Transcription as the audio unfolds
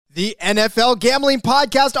The NFL Gambling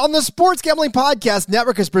Podcast on the Sports Gambling Podcast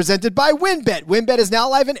Network is presented by WynnBET. WynnBET is now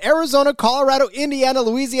live in Arizona, Colorado, Indiana,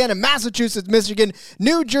 Louisiana, Massachusetts, Michigan,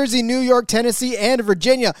 New Jersey, New York, Tennessee, and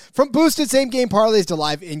Virginia. From boosted same-game parlays to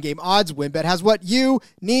live in-game odds, WynnBET has what you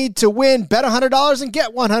need to win. Bet $100 and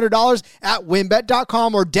get $100 at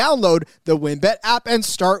WynnBET.com or download the WynnBET app and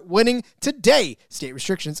start winning today. State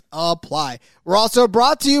restrictions apply. We're also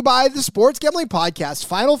brought to you by the Sports Gambling Podcast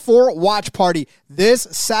Final Four Watch Party this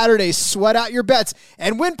Saturday. Sweat out your bets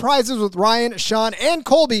and win prizes with Ryan, Sean, and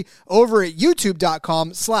Colby over at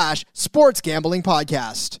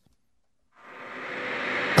youtube.com/sportsgamblingpodcast.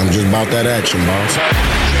 I'm just about that action, boss.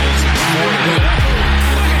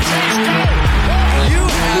 You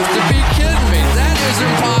have to be kidding me. That is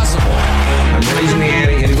impossible. I'm raising the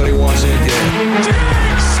ante. Anybody wants it, get it.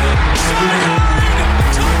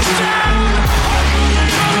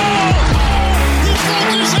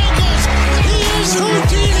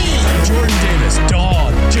 Jordan Davis,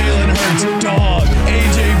 dog. Jalen Hurts, dog.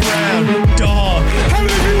 AJ Brown, dog. How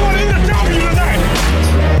many of you want to eat a W tonight?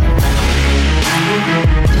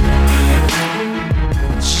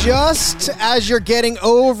 Just as you're getting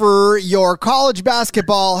over your college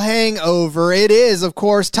basketball hangover, it is, of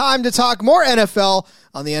course, time to talk more NFL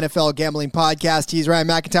on the NFL Gambling Podcast. He's Ryan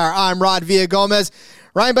McIntyre. I'm Rod Villagomez.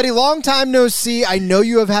 Ryan, buddy, long time no see. I know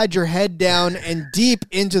you have had your head down and deep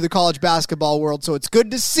into the college basketball world, so it's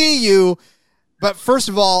good to see you. But first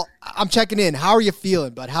of all, I'm checking in. How are you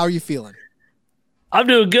feeling, bud? How are you feeling? I'm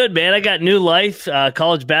doing good, man. I got new life.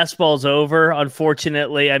 College basketball's over,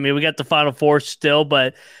 unfortunately. I mean, we got the Final Four still,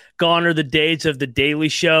 but gone are the days of the Daily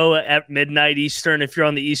Show at midnight Eastern if you're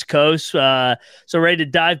on the East Coast. So ready to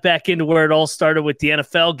dive back into where it all started with the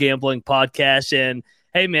NFL Gambling Podcast. And,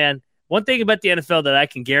 hey, man, one thing about the NFL that I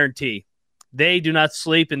can guarantee, they do not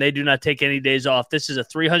sleep and they do not take any days off. This is a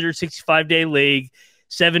 365-day league,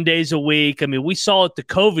 7 days a week. I mean, we saw it the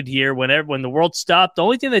COVID year when the world stopped. The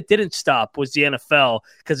only thing that didn't stop was the NFL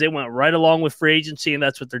because they went right along with free agency, and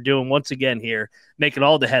that's what they're doing once again here, making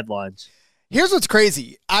all the headlines. Here's what's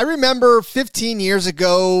crazy. I remember 15 years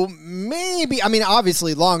ago, maybe, I mean,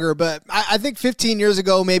 obviously longer, but I think 15 years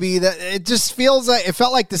ago, maybe that it just feels like it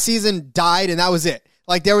felt like the season died and that was it.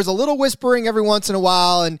 Like there was a little whispering every once in a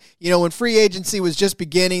while. And, you know, when free agency was just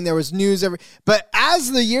beginning, there was news but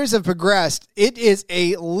as the years have progressed, it is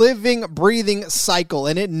a living, breathing cycle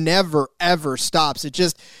and it never, ever stops. It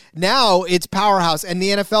just, now it's powerhouse and the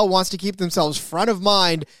NFL wants to keep themselves front of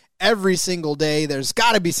mind every single day. There's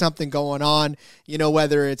got to be something going on, you know,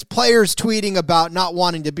 whether it's players tweeting about not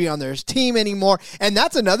wanting to be on their team anymore. And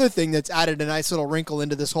that's another thing that's added a nice little wrinkle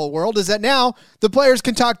into this whole world is that now the players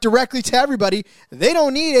can talk directly to everybody. They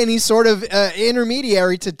don't need any sort of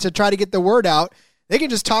intermediary to try to get the word out. They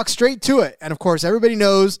can just talk straight to it. And of course, everybody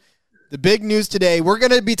knows the big news today. We're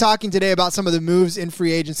going to be talking today about some of the moves in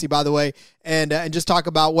free agency, by the way, and just talk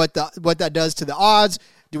about what that does to the odds.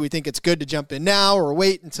 Do we think it's good to jump in now or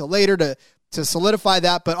wait until later to solidify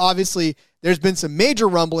that? But obviously, there's been some major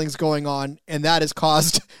rumblings going on, and that has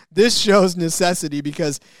caused this show's necessity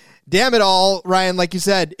because, damn it all, Ryan, like you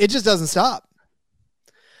said, it just doesn't stop.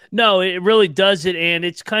 No, it really doesn't, and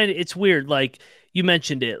it's weird. Like you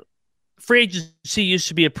mentioned it. Free agency used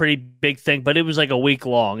to be a pretty big thing, but it was like a week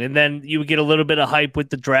long. And then you would get a little bit of hype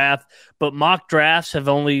with the draft. But mock drafts have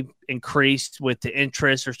only increased with the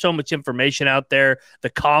interest. There's so much information out there.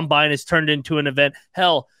 The combine has turned into an event.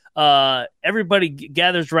 Hell, everybody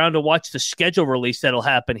gathers around to watch the schedule release that'll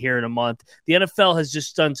happen here in a month. The NFL has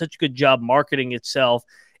just done such a good job marketing itself.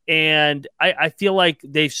 And I feel like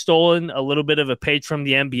they've stolen a little bit of a page from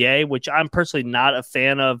the NBA, which I'm personally not a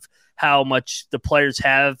fan of how much the players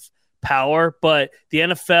have power, but the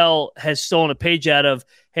NFL has stolen a page out of,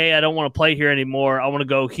 hey, I don't want to play here anymore. I want to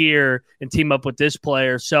go here and team up with this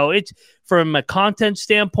player. So it's from a content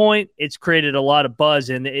standpoint, it's created a lot of buzz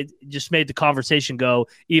and it just made the conversation go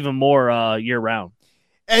even more year round.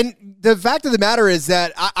 And the fact of the matter is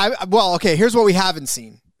that here's what we haven't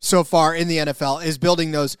seen so far in the NFL is building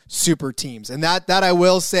those super teams. And that I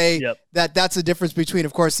will say that's the difference between,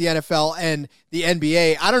 of course, the NFL and the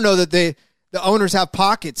NBA. I don't know that the owners have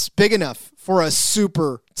pockets big enough for a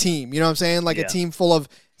super team. You know what I'm saying? Like a team full of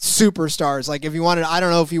superstars. Like if you wanted, I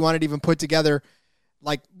don't know if you wanted to even put together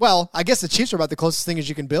I guess the Chiefs are about the closest thing as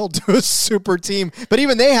you can build to a super team, but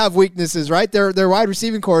even they have weaknesses, right? Their wide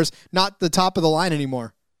receiving core is not the top of the line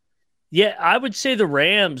anymore. Yeah, I would say the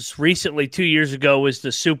Rams recently, 2 years ago, was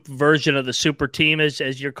the super version of the super team,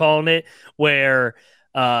 as you're calling it, where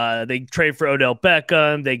they trade for Odell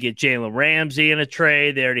Beckham. They get Jalen Ramsey in a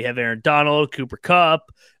trade. They already have Aaron Donald, Cooper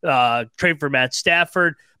Kupp, trade for Matt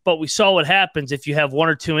Stafford. But we saw what happens if you have one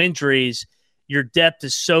or two injuries. your depth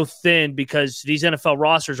is so thin because these NFL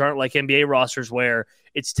rosters aren't like NBA rosters where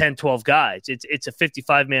it's 10, 12 guys. It's a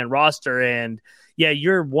 55-man roster, and yeah,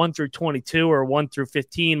 your 1 through 22 or 1 through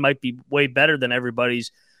 15 might be way better than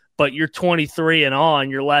everybody's, but you're 23 and on,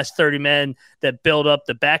 your last 30 men that build up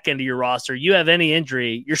the back end of your roster, you have any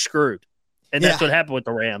injury, you're screwed. And that's what happened with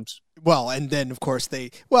the Rams. Well, and then, of course, they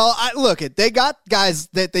got guys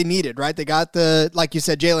that they needed, right? They got like you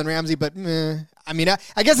said, Jalen Ramsey, but I mean,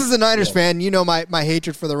 I guess as a Niners fan, my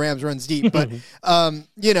hatred for the Rams runs deep. But,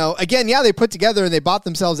 again, they put together and they bought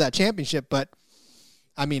themselves that championship. But,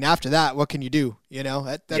 I mean, after that, what can you do?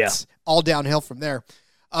 That's all downhill from there.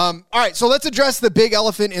 All right, so let's address the big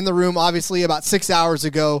elephant in the room. Obviously, about 6 hours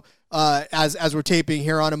ago, as we're taping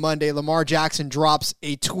here on a Monday, Lamar Jackson drops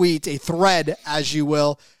a tweet, a thread, as you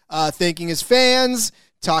will, thanking his fans,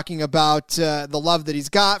 talking about the love that he's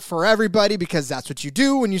got for everybody, because that's what you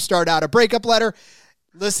do when you start out a breakup letter.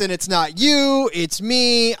 Listen, it's not you, it's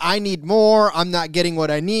me. I need more. I'm not getting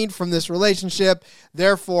what I need from this relationship.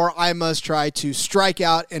 Therefore, I must try to strike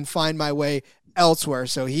out and find my way elsewhere.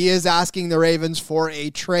 So he is asking the Ravens for a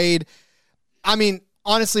trade. I mean,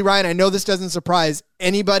 honestly, Ryan, I know this doesn't surprise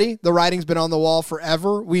anybody. The writing's been on the wall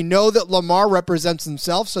forever. We know that Lamar represents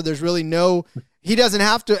himself, so there's really he doesn't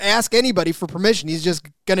have to ask anybody for permission. He's just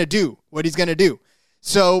going to do what he's going to do.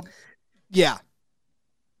 So, yeah.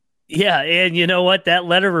 Yeah, and you know what? That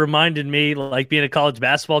letter reminded me, like being a college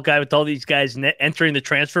basketball guy with all these guys entering the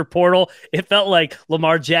transfer portal. It felt like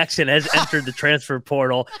Lamar Jackson has entered the transfer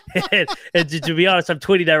portal. And to be honest, I'm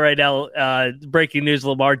tweeting that right now. Breaking news,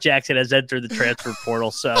 Lamar Jackson has entered the transfer portal.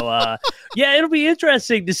 So, it'll be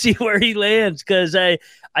interesting to see where he lands, because I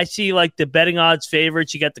see like the betting odds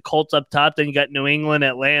favorites. You got the Colts up top, then you got New England,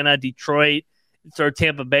 Atlanta, Detroit, throw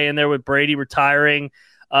Tampa Bay in there with Brady retiring.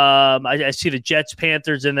 I see the Jets,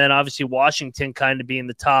 Panthers, and then obviously Washington kind of being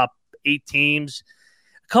the top 8 teams.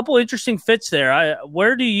 A couple interesting fits there.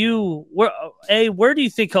 Where do you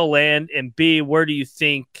think he'll land, and B, where do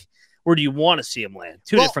you want to see him land?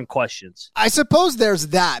 Two different questions. I suppose there's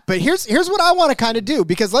that, but here's what I want to kind of do,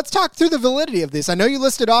 because let's talk through the validity of this. I know you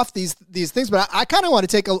listed off these things, but I kind of want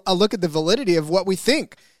to take a look at the validity of what we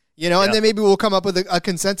think. And then maybe we'll come up with a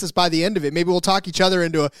consensus by the end of it. Maybe we'll talk each other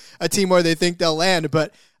into a team where they think they'll land.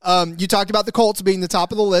 But you talked about the Colts being the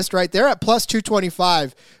top of the list, right? They're at plus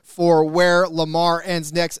 225 for where Lamar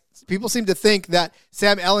ends next. People seem to think that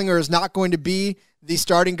Sam Ehlinger is not going to be the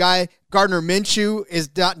starting guy. Gardner Minshew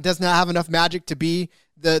does not have enough magic to be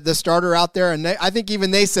the starter out there. And I think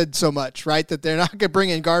even they said so much, right, that they're not going to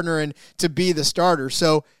bring in Gardner in to be the starter.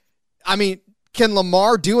 So, I mean, can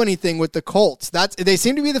Lamar do anything with the Colts? They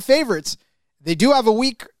seem to be the favorites. They do have a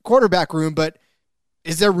weak quarterback room, but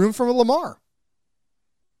is there room for Lamar?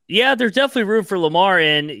 Yeah, there's definitely room for Lamar,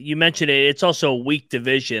 and you mentioned it. It's also a weak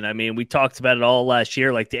division. I mean, we talked about it all last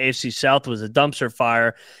year. Like the AFC South was a dumpster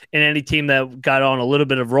fire, and any team that got on a little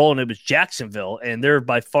bit of roll, and it was Jacksonville, and they're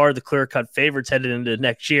by far the clear-cut favorites headed into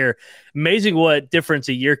next year. Amazing what difference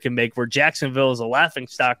a year can make, where Jacksonville is a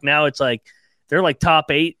laughingstock. Now it's like they're like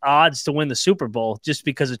top 8 odds to win the Super Bowl just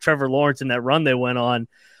because of Trevor Lawrence and that run they went on.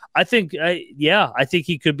 I think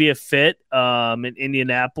he could be a fit in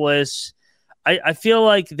Indianapolis. I feel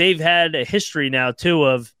like they've had a history now, too,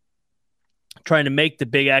 of trying to make the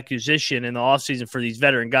big acquisition in the offseason for these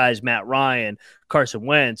veteran guys, Matt Ryan, Carson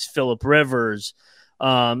Wentz, Phillip Rivers.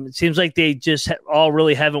 It seems like they just all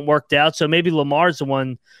really haven't worked out. So maybe Lamar's the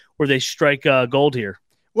one where they strike gold here.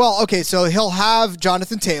 Well, okay, so he'll have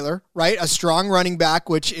Jonathan Taylor, right? A strong running back,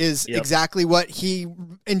 which is exactly what he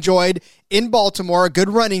enjoyed in Baltimore, a good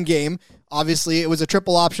running game. Obviously, it was a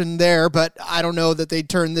triple option there, but I don't know that they'd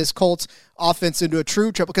turn this Colts offense into a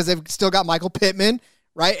true triple, because they've still got Michael Pittman,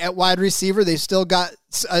 right, at wide receiver. They've still got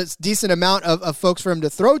a decent amount of folks for him to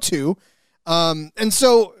throw to. And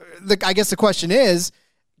so I guess the question is,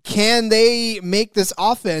 can they make this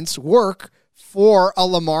offense work for a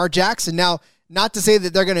Lamar Jackson? Now, not to say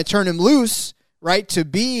that they're going to turn him loose, right, to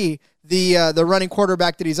be the running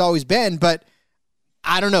quarterback that he's always been, but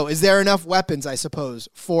I don't know. Is there enough weapons, I suppose,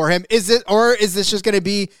 for him? Is this just going to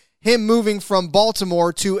be him moving from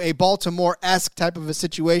Baltimore to a Baltimore-esque type of a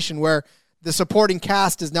situation where the supporting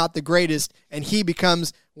cast is not the greatest and he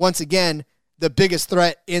becomes, once again, the biggest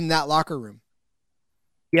threat in that locker room?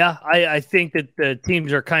 Yeah, I think that the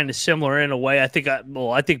teams are kind of similar in a way. I think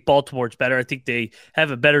Baltimore's better. I think they have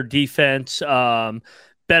a better defense,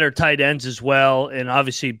 better tight ends as well, and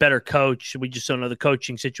obviously better coach. We just don't know the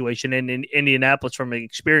coaching situation in Indianapolis from an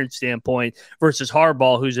experience standpoint versus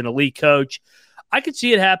Harbaugh, who's an elite coach. I could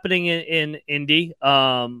see it happening in Indy.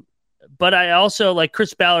 But I also like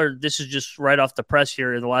Chris Ballard. This is just right off the press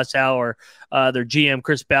here in the last hour. Their GM,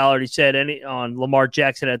 Chris Ballard, he said on Lamar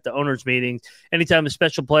Jackson at the owners' meeting, anytime a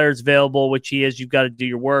special player is available, which he is, you've got to do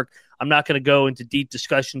your work. I'm not going to go into deep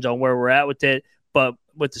discussions on where we're at with it, but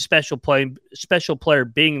with the special player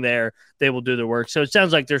being there, they will do their work. So it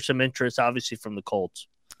sounds like there's some interest, obviously, from the Colts.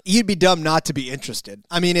 You'd be dumb not to be interested.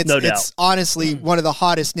 I mean, it's honestly one of the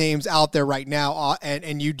hottest names out there right now,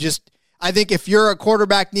 and you just – I think if you're a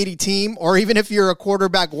quarterback needy team, or even if you're a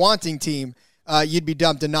quarterback wanting team, you'd be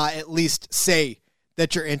dumb to not at least say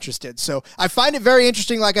that you're interested. So I find it very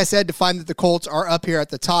interesting, like I said, to find that the Colts are up here at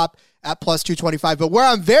the top at plus 225. But where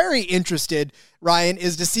I'm very interested, Ryan,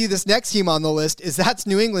 is to see this next team on the list. That's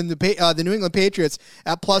New England, the New England Patriots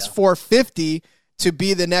at plus 450 to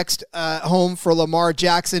be the next home for Lamar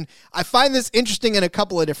Jackson. I find this interesting in a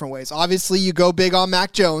couple of different ways. Obviously, you go big on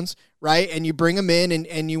Mac Jones, right? And you bring him in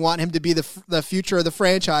and you want him to be the future of the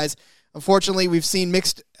franchise. Unfortunately, we've seen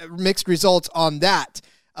mixed results on that.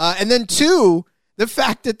 And then two, the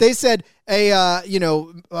fact that they said,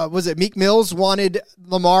 was it Meek Mills wanted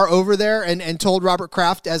Lamar over there and told Robert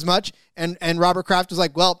Kraft as much. And Robert Kraft was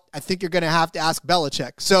like, well, I think you're going to have to ask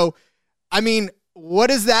Belichick. So, I mean, what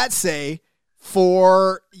does that say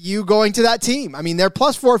for you going to that team? I mean, they're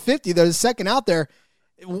plus 450. They're the second out there.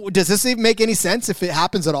 Does this even make any sense if it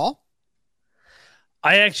happens at all?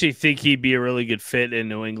 I actually think he'd be a really good fit in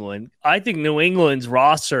New England. I think New England's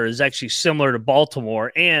roster is actually similar to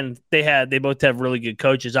Baltimore, and they both have really good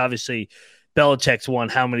coaches. Obviously, Belichick's won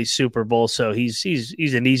how many Super Bowls, so he's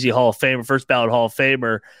an easy Hall of Famer, first ballot Hall of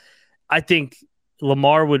Famer. I think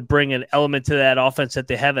Lamar would bring an element to that offense that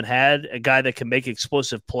they haven't had, a guy that can make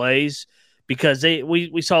explosive plays, because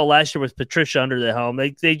we saw last year with Patricia under the helm,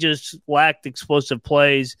 they just lacked explosive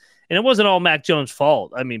plays. And it wasn't all Mac Jones'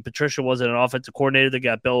 fault. I mean, Patricia wasn't an offensive coordinator. They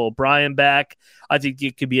got Bill O'Brien back. I think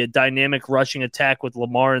it could be a dynamic rushing attack with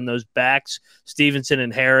Lamar and those backs, Stevenson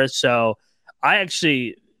and Harris. So I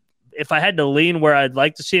actually, if I had to lean where I'd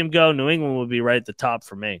like to see him go, New England would be right at the top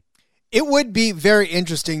for me. It would be very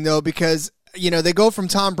interesting, though, because, they go from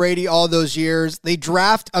Tom Brady all those years. They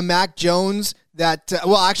draft a Mac Jones that,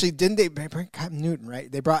 didn't they bring Cam Newton, right?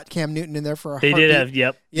 They brought Cam Newton in there for a They heartbeat. did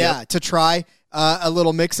have, yep. To try a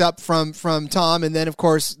little mix-up from Tom, and then, of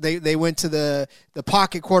course, they went to the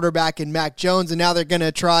pocket quarterback in Mac Jones, and now they're going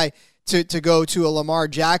to try to go to a Lamar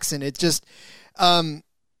Jackson. It's just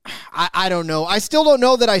I don't know. I still don't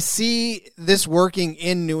know that I see this working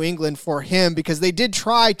in New England for him, because they did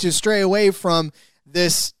try to stray away from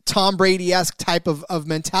this Tom Brady-esque type of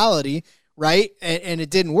mentality, right? And it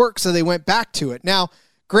didn't work, so they went back to it. Now,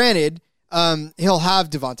 granted, he'll have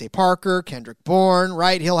Devontae Parker, Kendrick Bourne,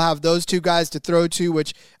 right? He'll have those two guys to throw to,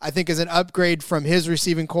 which I think is an upgrade from his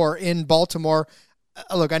receiving core in Baltimore.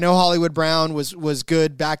 Look, I know Hollywood Brown was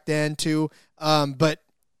good back then too, but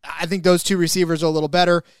I think those two receivers are a little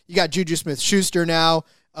better. You got Juju Smith-Schuster now.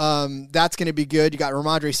 That's going to be good. You got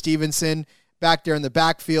Ramondre Stevenson back there in the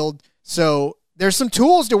backfield. So there's some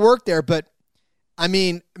tools to work there, but I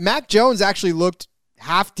mean, Mac Jones actually looked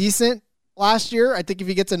half decent last year. I think if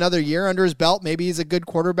he gets another year under his belt, maybe he's a good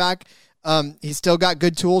quarterback. He's still got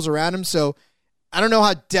good tools around him. So I don't know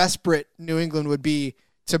how desperate New England would be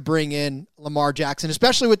to bring in Lamar Jackson,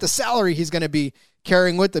 especially with the salary he's going to be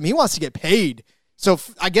carrying with him. He wants to get paid. So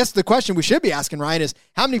I guess the question we should be asking, Ryan, is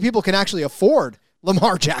how many people can actually afford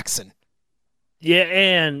Lamar Jackson? Yeah,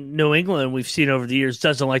 and New England, we've seen over the years,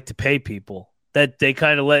 doesn't like to pay people. That they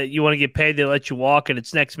kind of let you want to get paid, they let you walk, and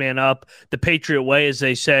it's next man up, the Patriot way, as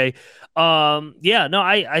they say.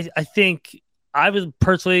 I think I would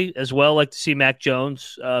personally as well like to see Mac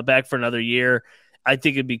Jones back for another year. I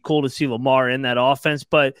think it'd be cool to see Lamar in that offense,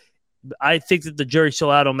 but I think that the jury's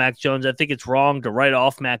still out on Mac Jones. I think it's wrong to write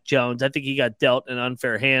off Mac Jones. I think he got dealt an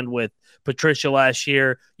unfair hand with Patricia last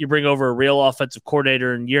year. You bring over a real offensive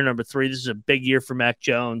coordinator in year number 3. This is a big year for Mac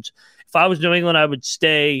Jones. If I was New England, I would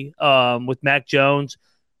stay with Mac Jones.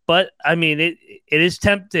 But, I mean, it is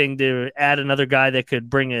tempting to add another guy that could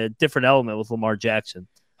bring a different element with Lamar Jackson.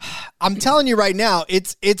 I'm telling you right now,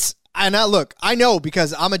 and I know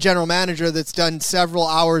because I'm a general manager that's done several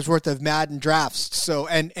hours worth of Madden drafts, so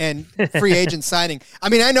and free agent signing. I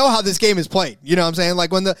mean, I know how this game is played. You know what I'm saying?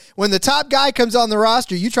 Like when the top guy comes on the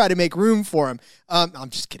roster, you try to make room for him. I'm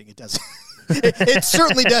just kidding. It doesn't. It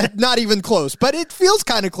certainly does, not even close, but it feels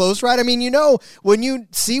kind of close, right? I mean, when you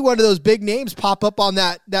see one of those big names pop up on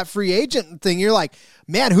that free agent thing, you're like,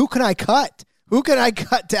 man, who can I cut? Who can I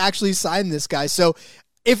cut to actually sign this guy? So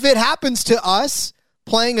if it happens to us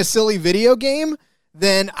playing a silly video game,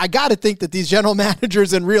 then I got to think that these general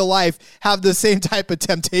managers in real life have the same type of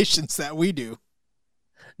temptations that we do.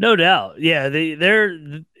 No doubt. Yeah, they're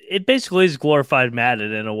it basically is glorified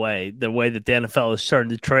Madden in a way, the way that the NFL is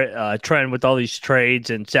starting to trend with all these trades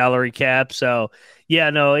and salary caps. So yeah,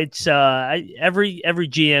 no, it's every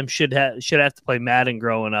GM should have to play Madden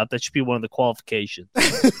growing up. That should be one of the qualifications.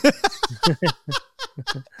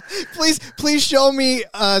 Please show me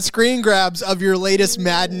screen grabs of your latest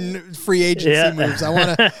Madden free agency moves. I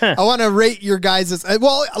want to rate your guys'.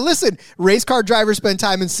 Well, listen, race car drivers spend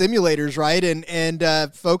time in simulators, right?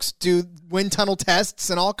 And folks do wind tunnel tests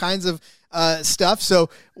and all kinds of stuff. So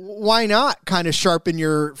why not kind of sharpen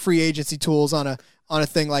your free agency tools on a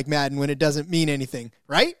thing like Madden when it doesn't mean anything,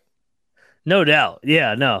 right? No doubt.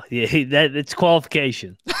 Yeah, no. Yeah, it's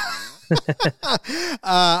qualification.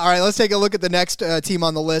 All right, let's take a look at the next team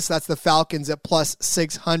on the list. That's the Falcons at plus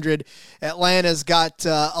 600. Atlanta's got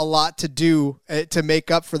a lot to do to make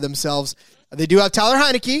up for themselves. They do have Tyler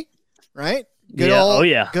Heineke, right? Good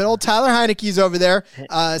old Tyler Heineke's over there.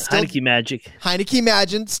 Heineke Magic. Heineke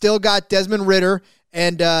Magic. Still got Desmond Ridder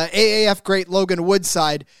and AAF great Logan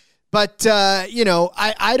Woodside. But,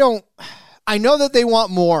 I know that they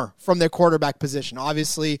want more from their quarterback position.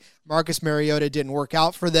 Obviously, Marcus Mariota didn't work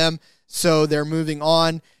out for them, so they're moving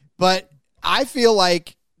on. But I feel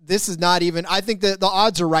like this is not even – I think that the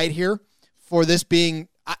odds are right here for this being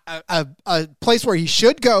a place where he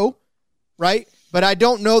should go, right? But I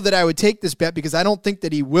don't know that I would take this bet because I don't think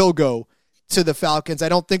that he will go to the Falcons. I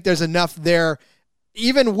don't think there's enough there,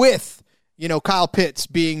 even with, Kyle Pitts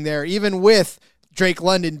being there, even with Drake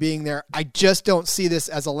London being there. I just don't see this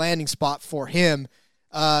as a landing spot for him,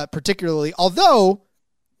 particularly. Although,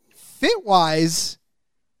 fit-wise,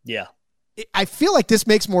 yeah, I feel like this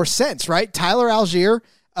makes more sense, right? Tyler Algier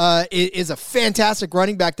is a fantastic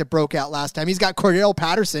running back that broke out last time. He's got Cordell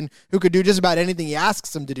Patterson, who could do just about anything he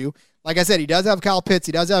asks him to do. Like I said, he does have Kyle Pitts.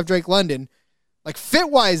 He does have Drake London. Like,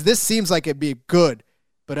 fit-wise, this seems like it'd be good.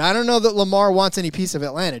 But I don't know that Lamar wants any piece of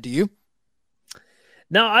Atlanta. Do you?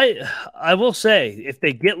 No, I will say, if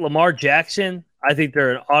they get Lamar Jackson, I think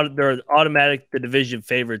they're automatic the division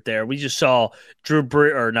favorite there. We just saw Derek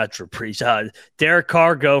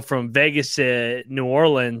Carr go from Vegas to New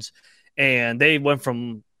Orleans, and they went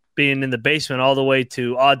from being in the basement all the way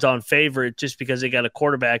to odds-on favorite just because they got a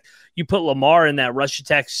quarterback. You put Lamar in that rush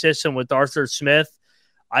attack system with Arthur Smith,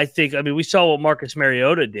 we saw what Marcus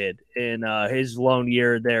Mariota did in his lone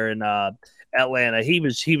year there in Atlanta. He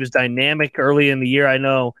was dynamic early in the year. I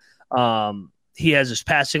know he has his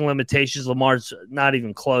passing limitations. Lamar's not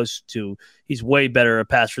even close to. He's way better a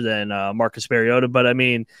passer than Marcus Mariota. But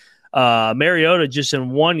Mariota just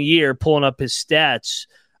in 1 year pulling up his stats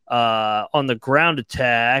on the ground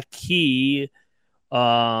attack. He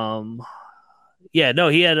had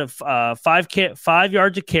a 5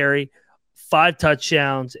 yards a carry, 5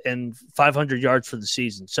 touchdowns, and 500 yards for the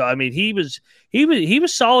season. So he was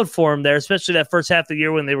solid for him there, especially that first half of the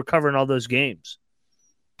year when they were covering all those games.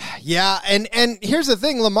 Yeah, and here's the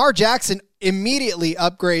thing: Lamar Jackson immediately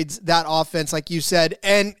upgrades that offense, like you said,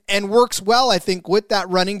 and works well, I think, with that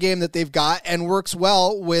running game that they've got, and works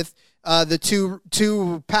well with the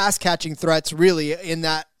two pass catching threats really in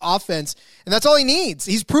that offense, and that's all he needs.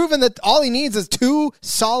 He's proven that all he needs is 2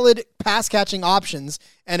 solid pass catching options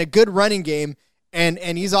and a good running game, and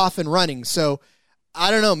he's off and running. So I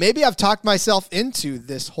don't know. Maybe I've talked myself into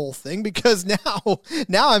this whole thing because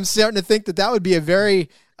now I'm starting to think that would be a very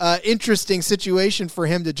interesting situation for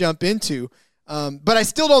him to jump into. But I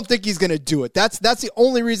still don't think he's going to do it. That's the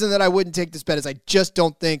only reason that I wouldn't take this bet is I just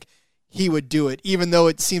don't think he would do it, even though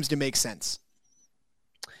it seems to make sense.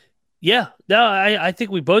 Yeah, no, I think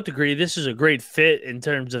we both agree this is a great fit in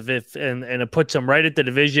terms of and it puts him right at the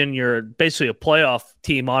division. You're basically a playoff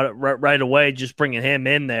team on it right away, just bringing him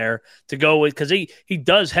in there to go with, because he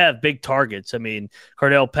does have big targets.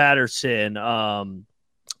 Cordell Patterson,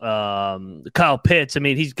 Kyle Pitts.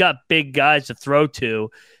 He's got big guys to throw to.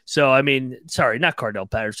 So, sorry, not Cordell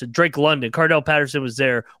Patterson, Drake London. Cordell Patterson was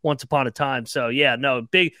there once upon a time. So, yeah, no,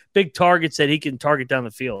 big targets that he can target down the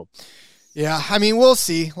field. Yeah, we'll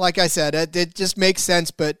see. Like I said, it just makes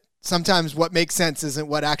sense, but sometimes what makes sense isn't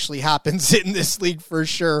what actually happens in this league for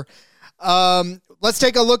sure. Let's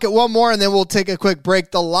take a look at one more, and then we'll take a quick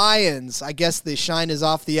break. The Lions, I guess the shine is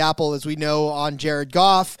off the apple, as we know, on Jared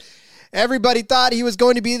Goff. Everybody thought he was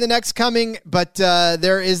going to be the next coming, but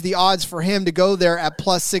there is the odds for him to go there at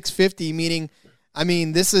plus 650, meaning,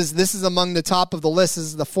 this is among the top of the list. This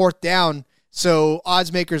is the 4th down. So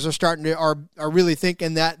odds makers are really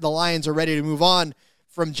thinking that the Lions are ready to move on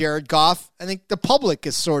from Jared Goff. I think the public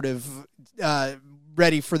is sort of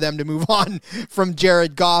ready for them to move on from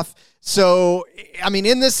Jared Goff. So,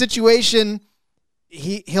 in this situation,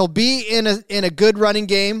 he'll be in a good running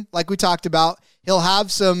game, like we talked about. he'll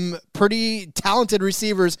have some pretty talented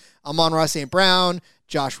receivers, Amon-Ra St. Brown,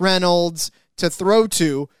 Josh Reynolds, to throw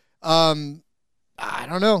to. I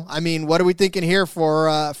don't know. I mean, what are we thinking here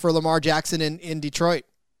for Lamar Jackson in Detroit?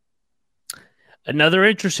 Another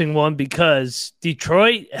interesting one because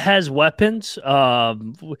Detroit has weapons.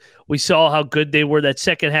 We saw how good they were that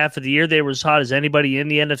second half of the year. They were as hot as anybody in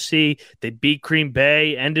the NFC. They beat Green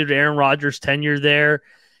Bay, ended Aaron Rodgers' tenure there.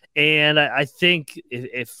 And I think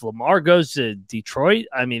if Lamar goes to Detroit,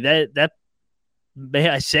 I mean, that may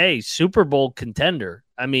I say, Super Bowl contender.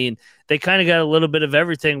 I mean, they kind of got a little bit of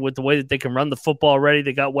everything with the way that they can run the football already.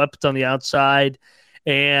 They got weapons on the outside.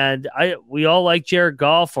 And we all like Jared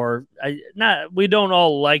Goff, we don't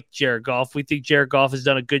all like Jared Goff. We think Jared Goff has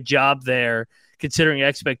done a good job there considering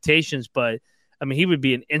expectations, but I mean, he would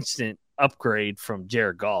be an instant upgrade from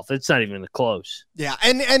Jared Goff. It's not even close. Yeah,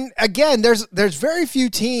 and again, there's very few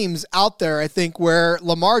teams out there, I think, where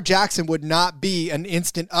Lamar Jackson would not be an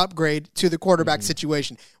instant upgrade to the quarterback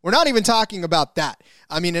situation. We're not even talking about that.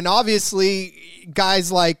 I mean, and obviously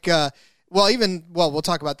guys like we'll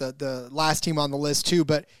talk about the last team on the list too,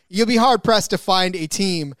 but you'll be hard-pressed to find a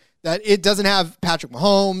team that it doesn't have Patrick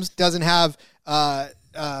Mahomes, doesn't have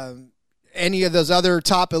any of those other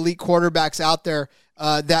top elite quarterbacks out there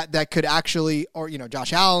that could actually, or,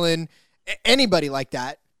 Josh Allen, anybody like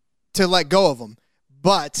that, to let go of them.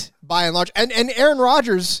 But by and large, and Aaron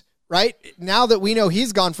Rodgers, right, now that we know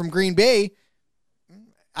he's gone from Green Bay,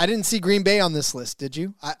 I didn't see Green Bay on this list, did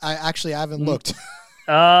you? I haven't looked.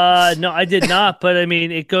 No, I did not. But I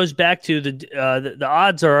mean, it goes back to the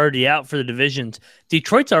odds are already out for the divisions.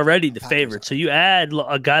 Detroit's already the favorite. So you add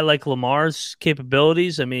a guy like Lamar's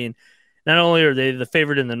capabilities. I mean, not only are they the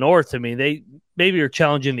favorite in the North, I mean, they maybe are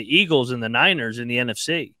challenging the Eagles and the Niners in the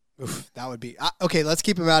NFC. Oof, that would be okay. Let's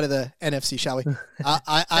keep him out of the NFC, shall we?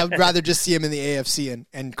 I would rather just see him in the AFC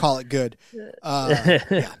and call it good.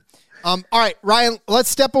 Yeah. All right, Ryan, let's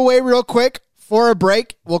step away real quick for a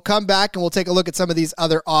break. We'll come back and we'll take a look at some of these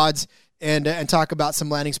other odds and talk about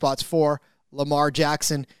some landing spots for Lamar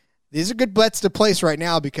Jackson. These are good bets to place right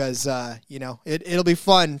now because it'll be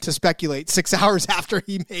fun to speculate 6 hours after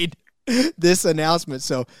he made this announcement.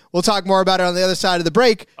 So we'll talk more about it on the other side of the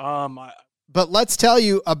break. But let's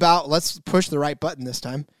let's push the right button this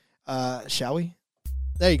time. Shall we?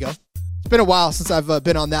 There you go. It's been a while since I've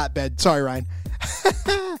been on that bed. Sorry, Ryan.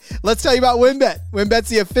 Let's tell you about WynnBET. WynnBET's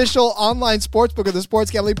the official online sportsbook of the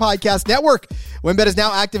Sports Gambling Podcast Network. WynnBET is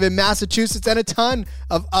now active in Massachusetts and a ton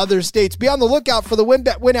of other states. Be on the lookout for the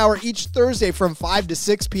WynnBET Win Hour each Thursday from 5 to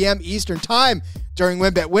 6 p.m. Eastern Time. During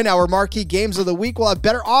WynnBET Win Hour, marquee games of the week will have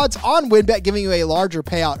better odds on WynnBET, giving you a larger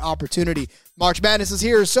payout opportunity. March Madness is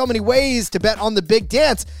here. So many ways to bet on the big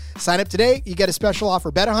dance. Sign up today. You get a special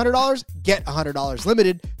offer. Bet $100, get $100.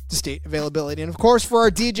 Limited to state availability. And, of course, for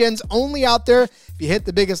our DGens only out there, if you hit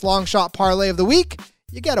the biggest long shot parlay of the week,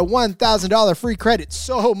 you get a $1,000 free credit.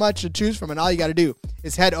 So much to choose from, and all you got to do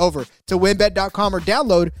is head over to wynnbet.com or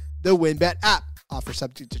download the WynnBET app. Offer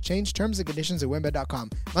subject to change. Terms and conditions at wynnbet.com.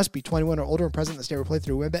 Must be 21 or older and present in the state where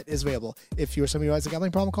playthrough. WynnBET is available. If you or somebody who has a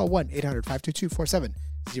gambling problem, call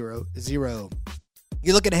 1-800-522-4700.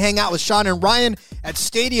 You looking to hang out with Sean and Ryan at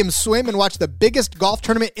Stadium Swim and watch the biggest golf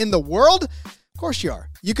tournament in the world? Of course you are.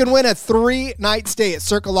 You can win a 3-night stay at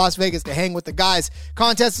Circle Las Vegas to hang with the guys.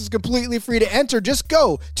 Contest is completely free to enter. Just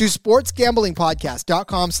go to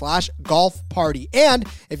sportsgamblingpodcast.com/golf party. And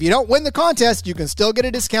if you don't win the contest, you can still get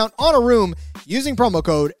a discount on a room using promo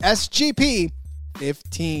code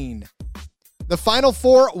SGP15. The Final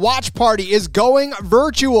Four watch party is going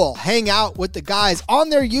virtual. Hang out with the guys on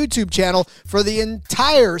their YouTube channel for the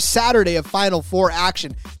entire Saturday of Final Four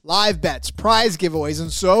action. Live bets, prize giveaways, and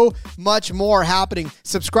so much more happening.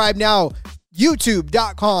 Subscribe now,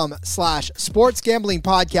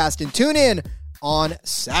 youtube.com/sportsgamblingpodcast, and tune in on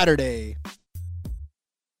Saturday.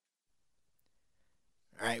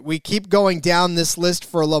 All right, we keep going down this list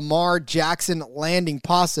for Lamar Jackson landing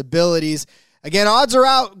possibilities. Again, odds are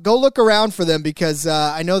out. Go look around for them because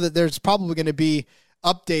I know that there's probably going to be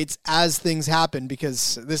updates as things happen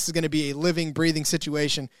because this is going to be a living, breathing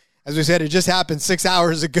situation. As we said, it just happened 6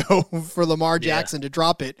 hours ago for Lamar Jackson to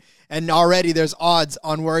drop it, and already there's odds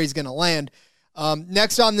on where he's going to land.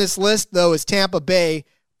 Next on this list, though, is Tampa Bay,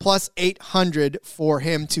 plus 800 for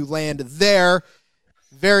him to land there.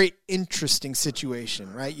 Very interesting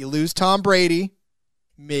situation, right? You lose Tom Brady,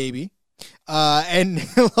 maybe. And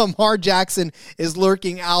Lamar Jackson is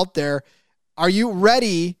lurking out there. Are you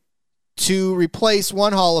ready to replace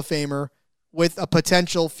one Hall of Famer with a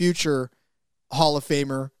potential future Hall of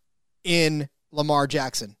Famer in Lamar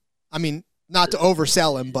Jackson? I mean, Not to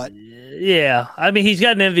oversell him, but yeah, I mean, he's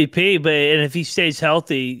got an MVP, and if he stays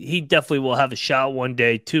healthy, he definitely will have a shot one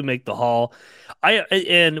day to make the Hall. I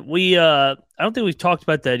don't think we've talked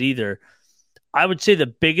about that either. I would say the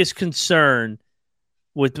biggest concern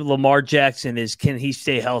with Lamar Jackson is, can he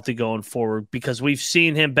stay healthy going forward? Because we've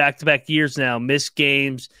seen him back-to-back years now miss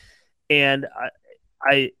games, and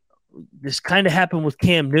this kind of happened with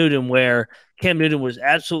Cam Newton, where Cam Newton was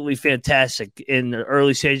absolutely fantastic in the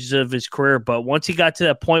early stages of his career, but once he got to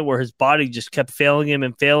that point where his body just kept failing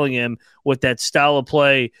him with that style of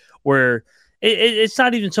play, where it's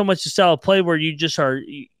not even so much the style of play where you just are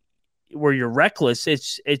where you're reckless.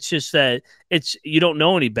 It's just that you don't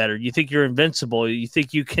know any better. You think you're invincible. You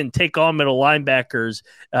think you can take on middle linebackers,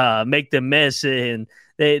 make them miss, and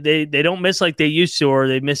they don't miss like they used to, or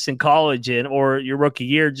they miss in college or your rookie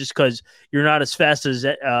year, just because you're not as fast as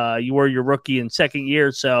you were your rookie and second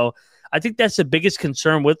year. So I think that's the biggest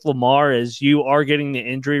concern with Lamar, is you are getting the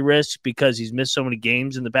injury risk because he's missed so many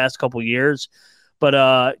games in the past couple of years.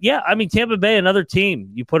 But yeah, I mean, Tampa Bay, another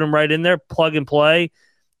team, you put them right in there, plug and play.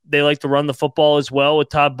 They like to run the football as well with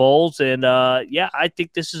Todd Bowles. And yeah, I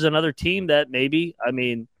think this is another team that maybe, I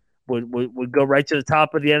mean, would go right to the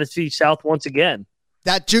top of the NFC South once again.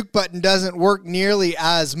 That juke button doesn't work nearly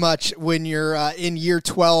as much when you're in year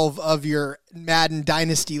 12 of your Madden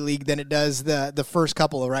Dynasty League than it does the first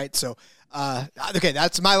couple, right? So, okay,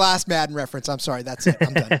 that's my last Madden reference. I'm sorry. That's it.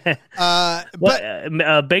 I'm done.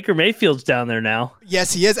 But Baker Mayfield's down there now.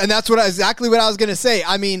 Yes, he is. And that's exactly what I was going to say.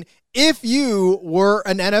 I mean, if you were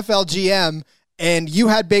an NFL GM and you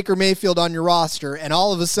had Baker Mayfield on your roster and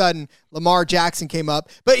all of a sudden Lamar Jackson came up,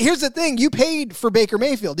 but here's the thing, you paid for Baker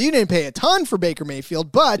Mayfield. You didn't pay a ton for Baker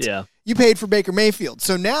Mayfield, but you paid for Baker Mayfield.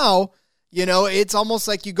 So now, you know, it's almost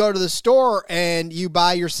like you go to the store and you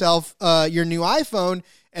buy yourself your new iPhone,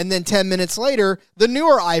 and then 10 minutes later, the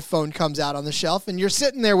newer iPhone comes out on the shelf and you're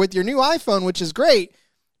sitting there with your new iPhone, which is great,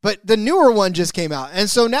 but the newer one just came out. And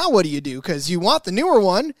so now what do? Because you want the newer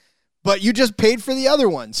one, but you just paid for the other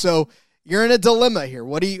one. So you're in a dilemma here.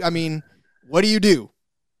 What do you do?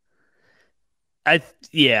 They're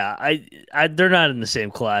not in the same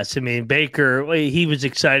class. I mean, Baker, he was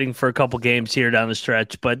exciting for a couple games here down the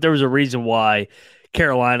stretch, but there was a reason why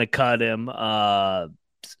Carolina cut him.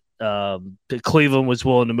 Cleveland was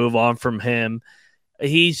willing to move on from him.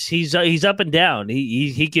 He's up and down.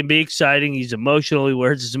 He can be exciting. He's emotional. He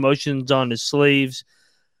wears his emotions on his sleeves.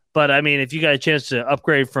 But, I mean, if you got a chance to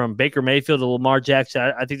upgrade from Baker Mayfield to Lamar Jackson,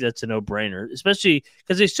 I think that's a no-brainer, especially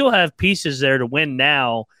because they still have pieces there to win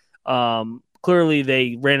now. Clearly,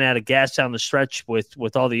 they ran out of gas down the stretch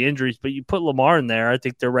with all the injuries, but you put Lamar in there, I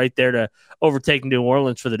think they're right there to overtake New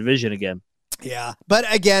Orleans for the division again. Yeah, but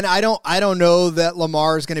again, I don't know that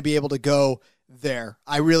Lamar is going to be able to go there.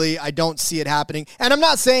 I don't see it happening. And I'm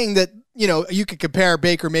not saying that, you know, you could compare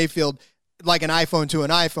Baker Mayfield like an iPhone to an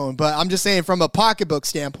iPhone, but I'm just saying from a pocketbook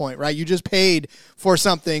standpoint, right? You just paid for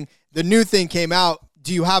something. The new thing came out.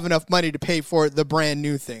 Do you have enough money to pay for the brand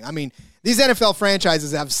new thing? I mean, these NFL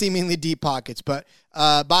franchises have seemingly deep pockets, but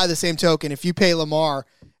by the same token, if you pay Lamar,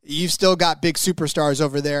 you've still got big superstars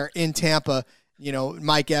over there in Tampa, you know,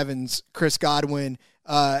 Mike Evans, Chris Godwin.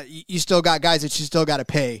 You still got guys that you still got to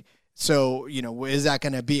pay. So, you know, is that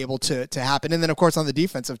going to be able to happen? And then, of course, on the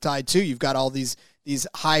defensive side, too, you've got all these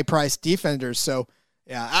high-priced defenders. So,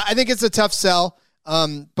 yeah, I think it's a tough sell.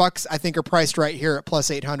 Bucks, I think, are priced right here at plus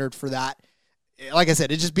 800 for that. Like I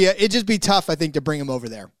said, it'd just be tough, I think, to bring him over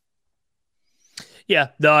there. Yeah,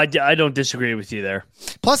 no, I don't disagree with you there.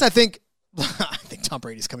 Plus, I think Tom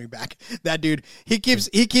Brady's coming back. That dude, he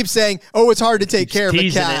keeps saying, "Oh, it's hard to take care of a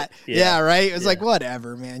cat." Yeah, right. It's like,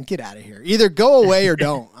 whatever, man. Get out of here. Either go away or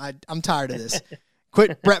don't. I'm tired of this.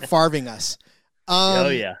 Quit Brett Favring us. Oh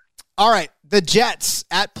yeah. All right, the Jets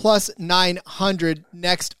at plus 900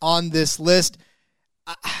 next on this list.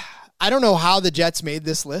 I don't know how the Jets made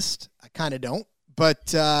this list. I kind of don't,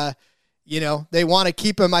 but you know, they want to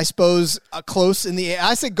keep him, I suppose, close in the.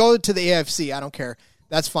 I said go to the AFC. I don't care.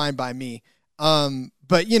 That's fine by me.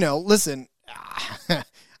 But you know, listen,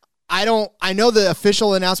 I know the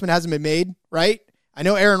official announcement hasn't been made, right? I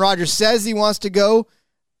know Aaron Rodgers says he wants to go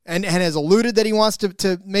and has alluded that he wants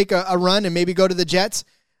to make a run and maybe go to the Jets.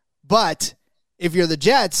 But if you're the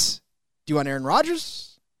Jets, do you want Aaron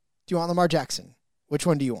Rodgers? Do you want Lamar Jackson? Which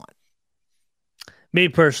one do you want? Me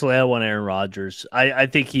personally, I want Aaron Rodgers. I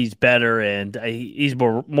think he's better and he's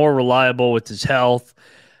more reliable with his health.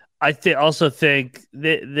 I also think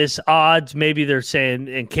this odds, maybe they're saying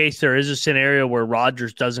in case there is a scenario where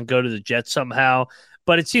Rodgers doesn't go to the Jets somehow,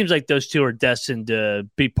 but it seems like those two are destined to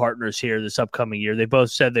be partners here this upcoming year. They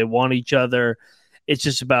both said they want each other. It's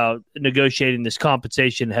just about negotiating this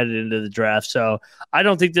compensation headed into the draft. So I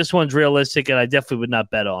don't think this one's realistic, and I definitely would not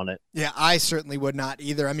bet on it. Yeah, I certainly would not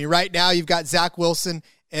either. I mean, right now you've got Zach Wilson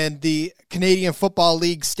and the Canadian Football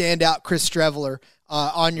League standout Chris Streveler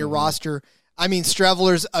on your roster. I mean,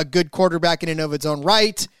 Streveler's a good quarterback in and of its own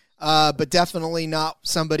right, but definitely not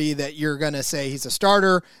somebody that you're going to say he's a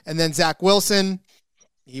starter. And then Zach Wilson,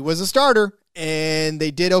 he was a starter, and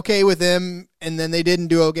they did okay with him, and then they didn't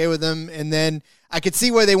do okay with him. And then I could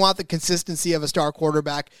see why they want the consistency of a star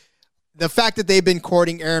quarterback. The fact that they've been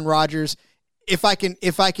courting Aaron Rodgers, if I can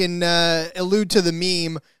allude to the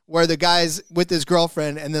meme where the guy's with his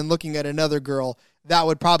girlfriend and then looking at another girl, that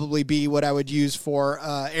would probably be what I would use for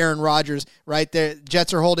Aaron Rodgers right there.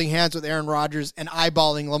 Jets are holding hands with Aaron Rodgers and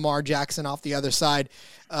eyeballing Lamar Jackson off the other side.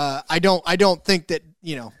 I don't think that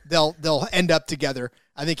they'll end up together.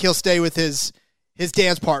 I think he'll stay with his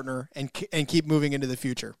dance partner and keep moving into the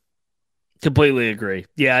future. Completely agree.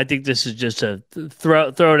 Yeah, I think this is just a throw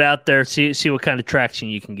it out there, see what kind of traction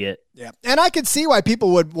you can get. Yeah, and I could see why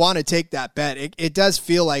people would want to take that bet. It does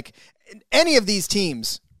feel like any of these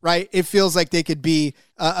teams, right? It feels like they could be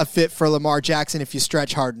a fit for Lamar Jackson if you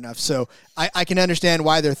stretch hard enough. So I can understand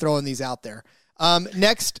why they're throwing these out there.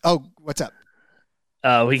 Next, what's up?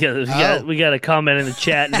 We got a comment in the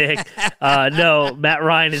chat, Nick. No, Matt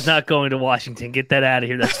Ryan is not going to Washington. Get that out of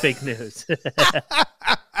here. That's fake news.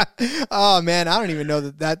 Oh man, I don't even know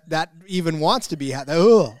that even wants to be.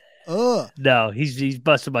 No, he's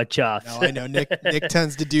busting my chops. No, I know Nick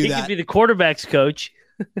tends to do he that. He could be the quarterback's coach.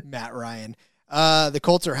 Matt Ryan. The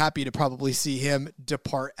Colts are happy to probably see him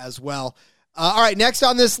depart as well. All right, next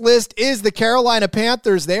on this list is the Carolina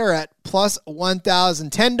Panthers. They are at plus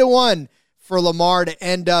 1,000, 10-1 for Lamar to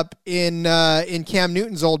end up in Cam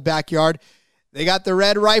Newton's old backyard. They got the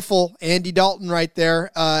red rifle, Andy Dalton, right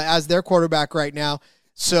there as their quarterback right now.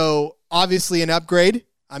 So obviously an upgrade.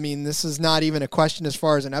 I mean, this is not even a question as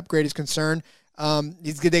far as an upgrade is concerned.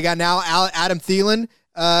 They got now Adam Thielen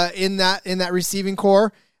in that receiving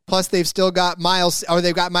core. Plus they've still got Miles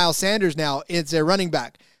Sanders now. It's a running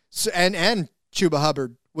back, so, and Chuba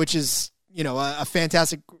Hubbard, which is a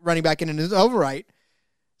fantastic running back in his own right.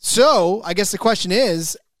 So I guess the question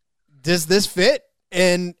is, does this fit,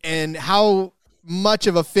 and how much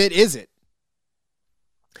of a fit is it?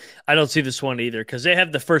 I don't see this one either because they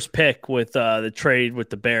have the first pick with the trade with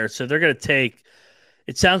the Bears. So they're going to take,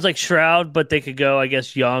 it sounds like Stroud, but they could go, I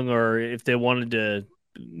guess, Young, or if they wanted to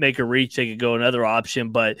make a reach, they could go another option.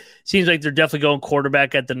 But it seems like they're definitely going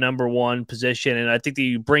quarterback at the number one position. And I think that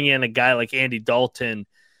you bring in a guy like Andy Dalton,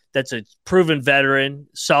 that's a proven veteran,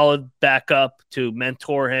 solid backup to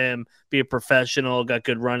mentor him, be a professional, got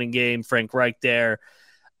good running game, Frank Reich there.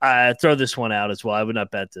 Throw this one out as well. I would not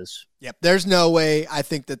bet this. Yep, there's no way I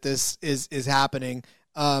think that this is happening.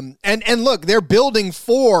 And look, they're building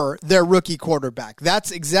for their rookie quarterback. That's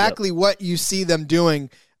exactly what you see them doing,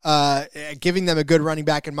 giving them a good running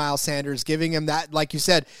back in Miles Sanders, giving him that, like you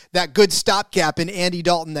said, that good stopgap in Andy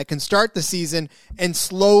Dalton that can start the season and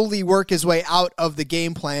slowly work his way out of the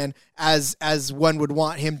game plan as one would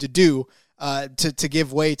want him to do. To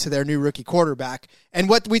give way to their new rookie quarterback. And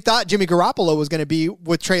what we thought Jimmy Garoppolo was going to be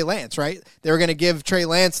with Trey Lance, right? They were going to give Trey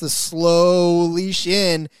Lance the slow leash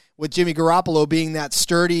in, with Jimmy Garoppolo being that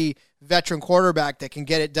sturdy veteran quarterback that can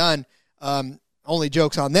get it done. Only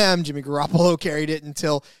joke's on them. Jimmy Garoppolo carried it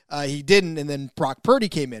until he didn't, and then Brock Purdy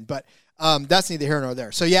came in. But that's neither here nor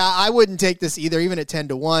there. So, yeah, I wouldn't take this either, even at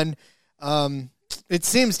 10-1. It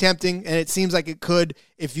seems tempting, and it seems like it could,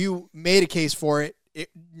 if you made a case for it,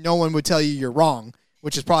 no one would tell you you're wrong,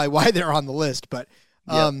 which is probably why they're on the list. But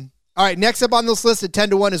all right, next up on this list at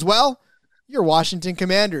 10-1 as well, your Washington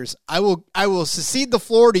Commanders. I will cede the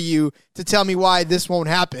floor to you to tell me why this won't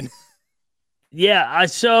happen. Yeah,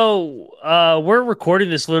 so we're recording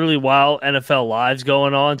this literally while NFL Live's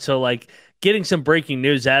going on, so like getting some breaking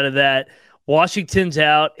news out of that. Washington's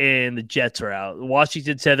out and the Jets are out.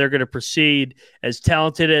 Washington said they're going to proceed. As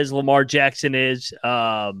talented as Lamar Jackson is,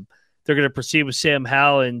 they're going to proceed with Sam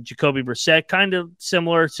Howell and Jacoby Brissett. Kind of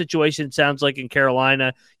similar situation, sounds like, in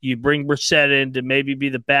Carolina. You bring Brissett in to maybe be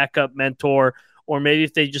the backup mentor, or maybe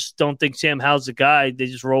if they just don't think Sam Howell's the guy, they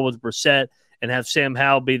just roll with Brissett and have Sam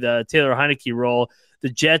Howell be the Taylor Heineke role. The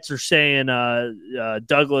Jets are saying,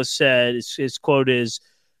 Douglas said, his quote is,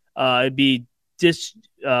 it'd be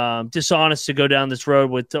dishonest to go down this road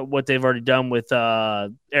with what they've already done with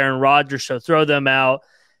Aaron Rodgers, so throw them out.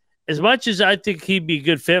 As much as I think he'd be a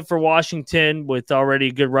good fit for Washington with already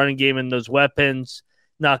a good running game and those weapons,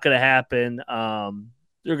 not going to happen.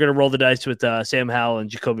 They're going to roll the dice with Sam Howell and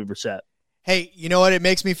Jacoby Brissett. Hey, you know what? It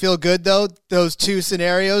makes me feel good, though, those two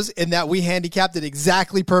scenarios, in that we handicapped it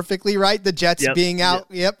exactly perfectly, right? The Jets being out,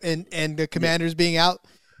 and the Commanders being out.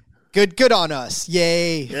 Good on us.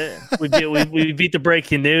 Yay. Yeah. We beat the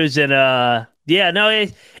breaking news, and I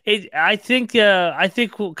think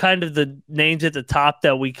kind of the names at the top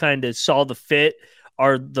that we kind of saw the fit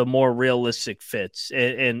are the more realistic fits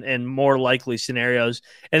and more likely scenarios.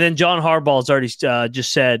 And then John Harbaugh's already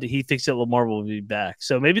just said he thinks that Lamar will be back.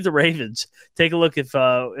 So maybe the Ravens, take a look if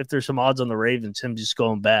there's some odds on the Ravens, him just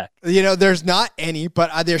going back. There's not any,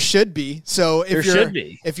 but there should be. So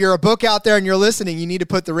if you're a book out there and you're listening, you need to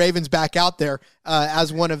put the Ravens back out there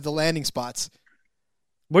as one of the landing spots.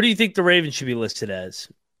 What do you think the Ravens should be listed as?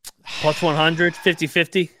 Plus 100,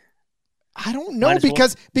 50-50? I don't know,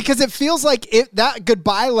 because it feels like that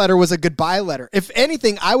goodbye letter was a goodbye letter. If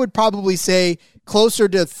anything, I would probably say closer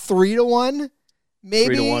to 3-1,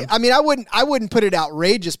 maybe. 3-1. I mean, I wouldn't put it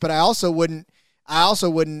outrageous, but I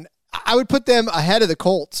would put them ahead of the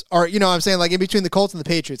Colts, or what I'm saying, like in between the Colts and the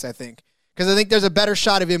Patriots, I think. Because I think there's a better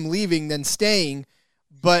shot of him leaving than staying,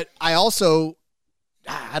 but I don't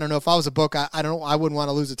know, if I was a book, I wouldn't want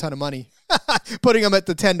to lose a ton of money putting them at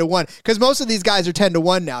the 10-1, because most of these guys are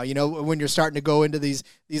 10-1 now. When you're starting to go into these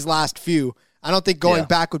last few, I don't think going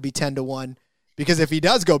back would be 10-1, because if he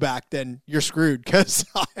does go back, then you're screwed, because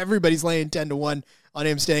everybody's laying 10-1 on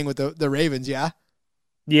him staying with the Ravens. Yeah.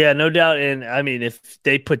 Yeah, no doubt. And I mean, if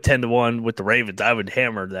they put 10-1 with the Ravens, I would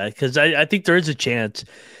hammer that, because I think there is a chance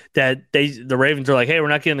that the Ravens are like, hey, we're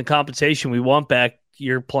not getting the compensation we want back.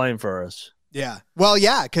 You're playing for us. Yeah. Well,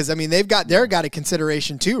 yeah, because I mean they've got a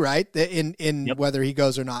consideration too, right? In whether he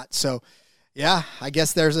goes or not. So, yeah, I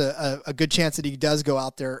guess there's a good chance that he does go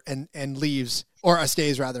out there and leaves, or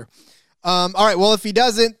stays rather. All right. Well, if he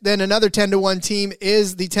doesn't, then another 10-1 team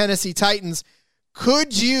is the Tennessee Titans.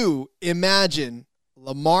 Could you imagine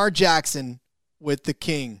Lamar Jackson with the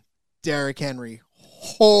King, Derrick Henry?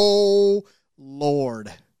 Oh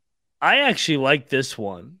Lord. I actually like this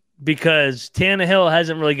one, because Tannehill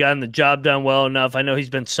hasn't really gotten the job done well enough. I know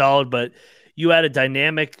he's been solid, but you had a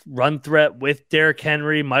dynamic run threat with Derrick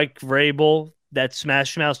Henry, Mike Vrabel, that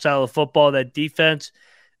smash mouth style of football, that defense.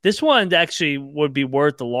 This one actually would be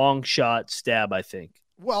worth the long shot stab, I think.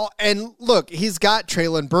 Well, and look, he's got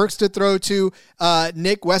Treylon Burks to throw to.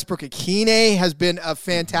 Nick Westbrook-Akine has been a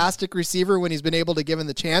fantastic receiver when he's been able to give him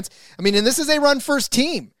the chance. I mean, and this is a run-first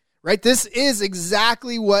team. Right, this is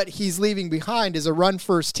exactly what he's leaving behind, is a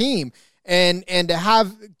run-first team, and to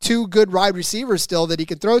have two good wide receivers still that he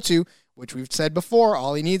can throw to, which we've said before,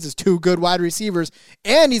 all he needs is two good wide receivers,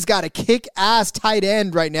 and he's got a kick-ass tight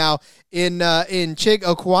end right now in Chig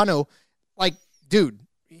Okwano. Like, dude,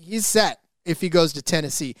 he's set if he goes to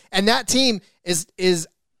Tennessee, and that team is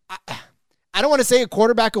I don't want to say a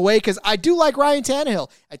quarterback away, because I do like Ryan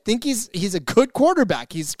Tannehill. I think he's a good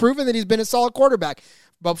quarterback. He's proven that he's been a solid quarterback.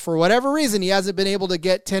 But for whatever reason, he hasn't been able to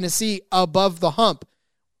get Tennessee above the hump.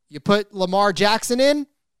 You put Lamar Jackson in,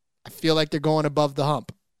 I feel like they're going above the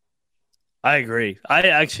hump. I agree.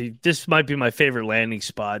 This might be my favorite landing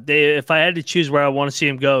spot. If I had to choose where I want to see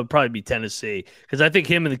him go, it'd probably be Tennessee, because I think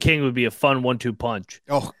him and the King would be a fun 1-2 punch.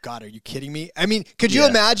 Oh, God, are you kidding me? I mean, could you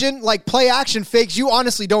imagine, like, play action fakes? You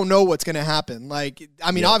honestly don't know what's going to happen. Like,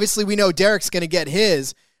 I mean, obviously we know Derek's going to get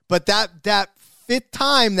his, but that fifth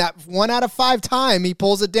time, that 1 out of 5 time he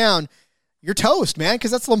pulls it down, you're toast, man,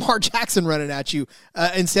 because that's Lamar Jackson running at you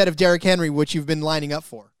instead of Derrick Henry, which you've been lining up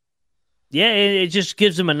for. Yeah, it just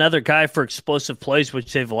gives them another guy for explosive plays,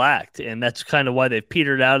 which they've lacked, and that's kind of why they've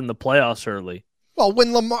petered out in the playoffs early. Well,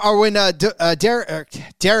 when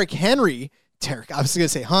Derrick Henry, I was going to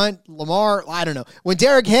say Hunt, Lamar, I don't know. When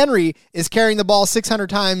Derrick Henry is carrying the ball 600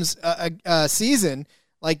 times a season,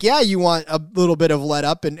 like, yeah, you want a little bit of let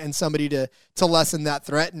up and somebody to lessen that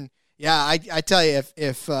threat. And yeah, I tell you,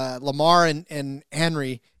 if Lamar and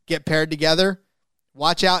Henry get paired together,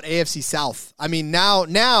 watch out, AFC South. I mean,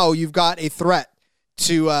 now you've got a threat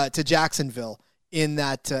to Jacksonville in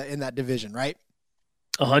that division, right?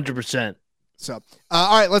 100%. So,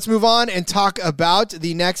 all right, let's move on and talk about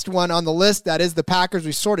the next one on the list. That is the Packers.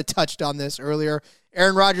 We sort of touched on this earlier.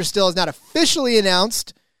 Aaron Rodgers still has not officially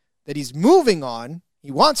announced that he's moving on.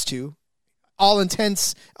 He wants to.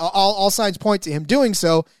 All signs point to him doing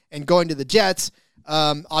so and going to the Jets.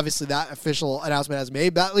 Obviously, that official announcement has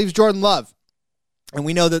made. That leaves Jordan Love. And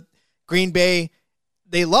we know that Green Bay,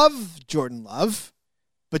 they love Jordan Love,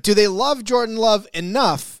 but do they love Jordan Love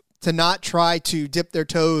enough to not try to dip their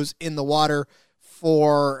toes in the water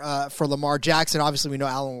for Lamar Jackson? Obviously, we know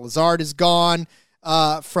Allen Lazard is gone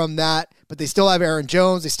from that, but they still have Aaron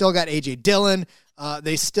Jones. They still got A.J. Dillon.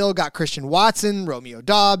 They still got Christian Watson, Romeo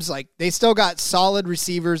Dobbs. Like, they still got solid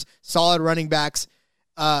receivers, solid running backs.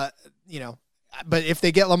 But if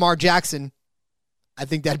they get Lamar Jackson, I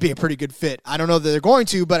think that'd be a pretty good fit. I don't know that they're going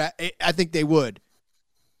to, but I think they would.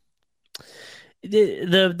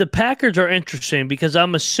 The Packers are interesting because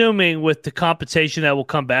I'm assuming with the compensation that will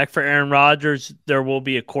come back for Aaron Rodgers, there will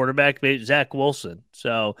be a quarterback, maybe Zach Wilson.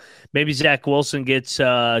 So maybe Zach Wilson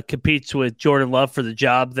competes with Jordan Love for the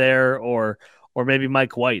job there, or maybe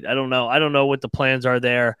Mike White. I don't know. I don't know what the plans are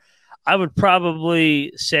there. I would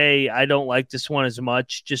probably say I don't like this one as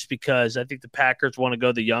much just because I think the Packers want to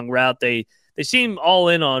go the young route. They seem all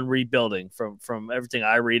in on rebuilding from everything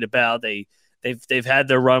I read about. They've had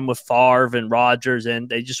their run with Favre and Rodgers, and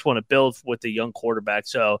they just want to build with the young quarterback.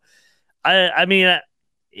 So, I mean,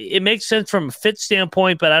 it makes sense from a fit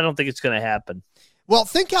standpoint, but I don't think it's going to happen. Well,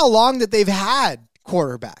 think how long that they've had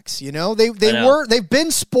quarterbacks. You know, they've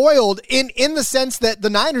been spoiled in the sense that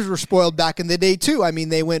the Niners were spoiled back in the day too. I mean,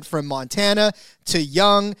 they went from Montana to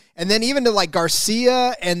Young, and then even to like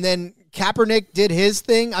Garcia, and then Kaepernick did his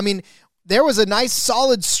thing. I mean, there was a nice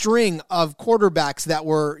solid string of quarterbacks that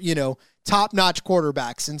were, top-notch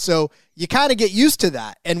quarterbacks. And so you kind of get used to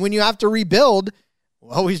that. And when you have to rebuild,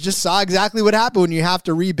 well, we just saw exactly what happened when you have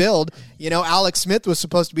to rebuild. Alex Smith was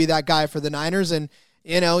supposed to be that guy for the Niners, and,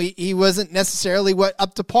 he wasn't necessarily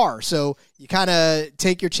up to par. So you kind of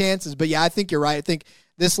take your chances. But, yeah, I think you're right. I think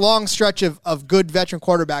this long stretch of good veteran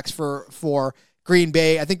quarterbacks for Green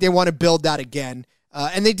Bay, I think they want to build that again.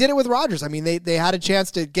 And they did it with Rodgers. I mean, they had a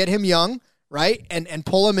chance to get him young, right, and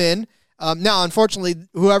pull him in. Now, unfortunately,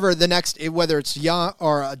 whoever the next, whether it's Young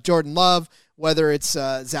or Jordan Love, whether it's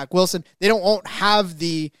Zach Wilson, they won't have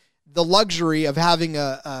the luxury of having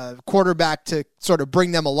a quarterback to sort of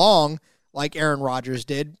bring them along like Aaron Rodgers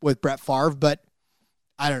did with Brett Favre. But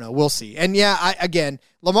I don't know. We'll see. And, yeah, again,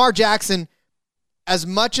 Lamar Jackson, as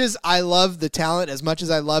much as I love the talent, as much as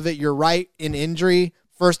I love it, you're right in injury,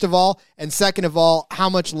 first of all. And second of all, how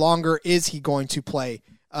much longer is he going to play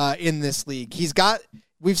in this league?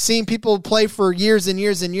 We've seen people play for years and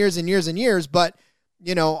years and years and years and years, but,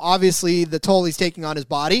 obviously the toll he's taking on his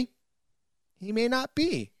body, he may not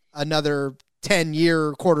be another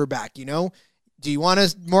 10-year quarterback, Do you want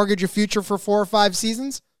to mortgage your future for 4 or 5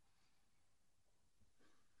 seasons?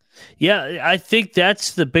 Yeah, I think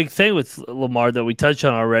that's the big thing with Lamar that we touched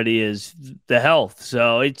on already is the health.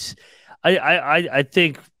 So I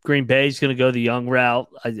think Green Bay is going to go the young route.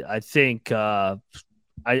 I think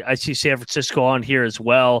I see San Francisco on here as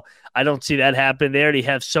well. I don't see that happen. They already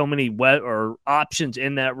have so many options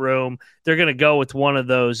in that room. They're going to go with one of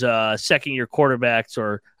those second-year quarterbacks,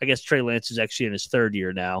 or I guess Trey Lance is actually in his 3rd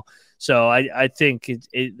year now. So I think it's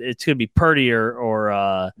going to be Purdy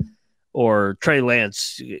or Trey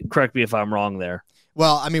Lance. Correct me if I'm wrong there.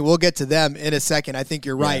 Well, I mean, we'll get to them in a second. I think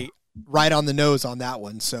you're right on the nose on that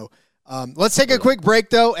one. So let's take a quick break,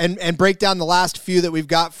 though, and break down the last few that we've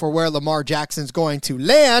got for where Lamar Jackson's going to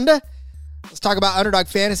land. Let's talk about Underdog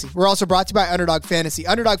Fantasy. We're also brought to you by Underdog Fantasy.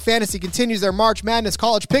 Underdog Fantasy continues their March Madness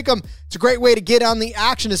College Pick'em. It's a great way to get on the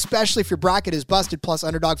action, especially if your bracket is busted. Plus,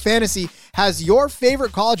 Underdog Fantasy has your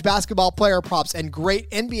favorite college basketball player props and great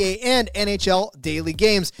NBA and NHL daily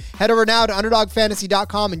games. Head over now to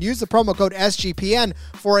UnderdogFantasy.com and use the promo code SGPN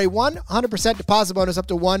for a 100% deposit bonus up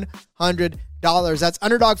to $100. That's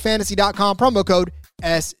UnderdogFantasy.com, promo code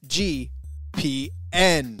SGPN.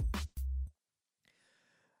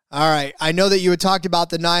 All right, I know that you had talked about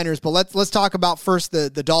the Niners, but let's talk about first the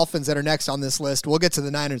Dolphins that are next on this list. We'll get to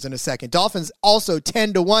the Niners in a second. Dolphins also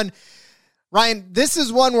 10-1. Ryan, this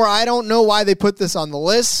is one where I don't know why they put this on the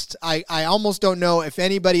list. I almost don't know if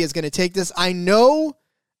anybody is going to take this. I know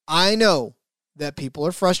that people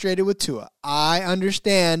are frustrated with Tua. I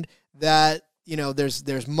understand that,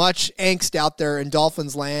 there's much angst out there in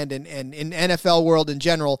Dolphins land and in NFL world in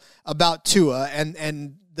general about Tua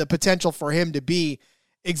and the potential for him to be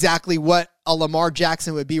exactly what a Lamar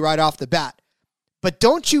Jackson would be right off the bat. But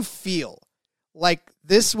don't you feel like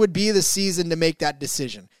this would be the season to make that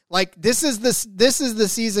decision? Like this is the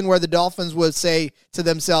season where the Dolphins would say to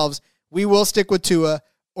themselves, we will stick with Tua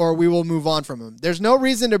or we will move on from him. There's no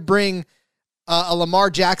reason to bring a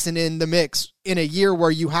Lamar Jackson in the mix in a year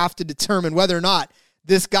where you have to determine whether or not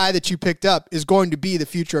this guy that you picked up is going to be the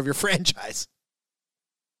future of your franchise.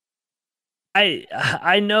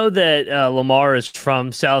 I know that Lamar is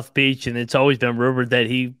from South Beach, and it's always been rumored that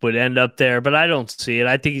he would end up there, but I don't see it.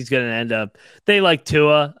 I think he's going to end up. They like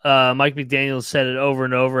Tua. Mike McDaniel said it over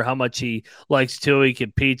and over how much he likes Tua. He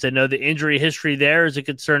competes. I know the injury history there is a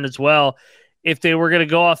concern as well. If they were going to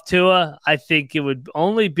go off Tua, I think it would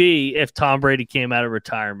only be if Tom Brady came out of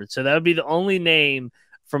retirement. So that would be the only name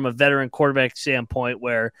from a veteran quarterback standpoint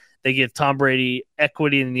where they give Tom Brady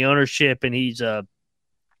equity in the ownership, and he's a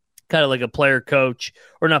kind of like a player coach,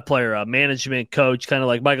 or not player, a management coach, kind of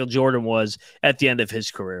like Michael Jordan was at the end of his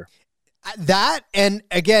career. That, and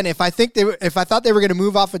again, if I thought they were going to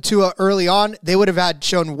move off of Tua early on, they would have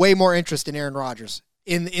shown way more interest in Aaron Rodgers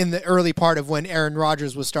in the early part of when Aaron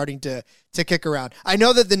Rodgers was starting to kick around. I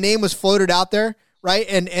know that the name was floated out there, right?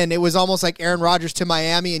 And it was almost like Aaron Rodgers to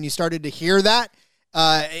Miami, and you started to hear that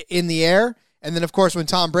in the air. And then, of course, when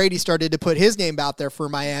Tom Brady started to put his name out there for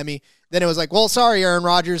Miami, then it was like, well, sorry, Aaron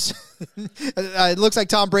Rodgers. It looks like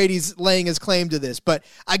Tom Brady's laying his claim to this. But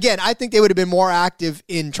again, I think they would have been more active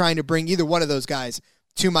in trying to bring either one of those guys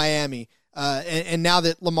to Miami. And now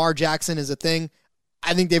that Lamar Jackson is a thing,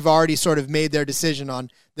 I think they've already sort of made their decision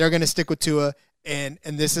on they're going to stick with Tua, and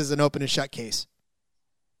this is an open and shut case.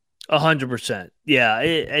 100%.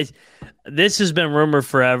 Yeah, this has been rumored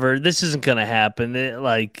forever. This isn't going to happen.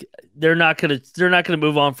 They're not going to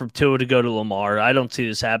move on from Tua to go to Lamar. I don't see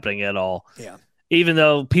this happening at all. Yeah. Even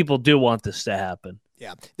though people do want this to happen.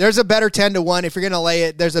 Yeah. There's a better 10-1 if you're going to lay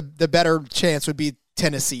it. The better chance would be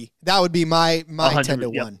Tennessee. That would be my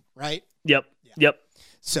 10-1, right? Yep. Yeah. Yep.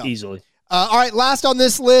 So easily. All right, last on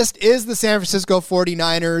this list is the San Francisco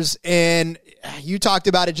 49ers, and you talked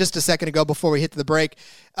about it just a second ago before we hit the break.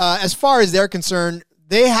 As far as they're concerned,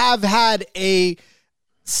 they have had a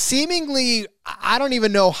seemingly, I don't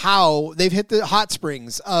even know how, they've hit the hot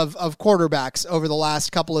springs of quarterbacks over the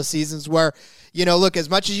last couple of seasons where, look, as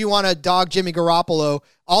much as you want to dog Jimmy Garoppolo,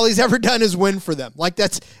 all he's ever done is win for them. Like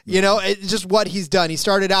that's, it's just what he's done. He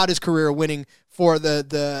started out his career winning for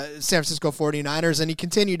the San Francisco 49ers, and he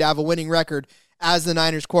continued to have a winning record as the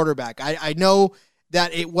Niners quarterback. I know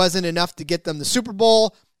that it wasn't enough to get them the Super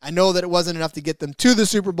Bowl. I know that it wasn't enough to get them to the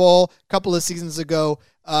Super Bowl a couple of seasons ago.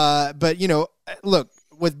 But, look,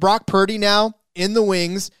 with Brock Purdy now in the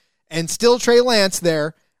wings and still Trey Lance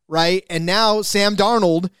there, right? And now Sam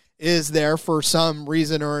Darnold is there for some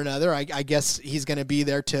reason or another. I guess he's going to be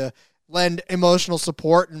there to lend emotional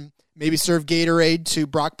support and maybe serve Gatorade to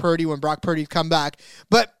Brock Purdy when Brock Purdy come back.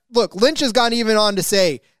 But look, Lynch has gone even on to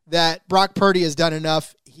say that Brock Purdy has done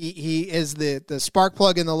enough. He is the spark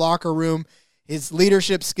plug in the locker room. His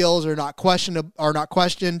leadership skills are not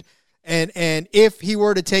questioned. And if he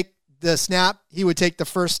were to take the snap, he would take the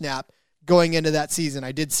first snap going into that season.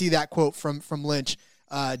 I did see that quote from Lynch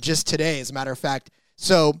just today, as a matter of fact.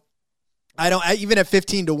 So even at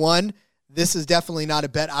 15-1, this is definitely not a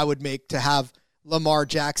bet I would make to have Lamar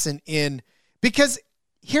Jackson in, because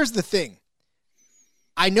here's the thing.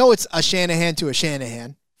 I know it's a Shanahan to a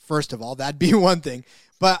Shanahan. First of all, that'd be one thing,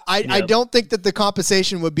 but I don't think that the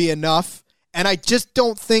compensation would be enough. And I just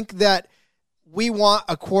don't think that we want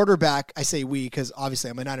a quarterback. I say we, because obviously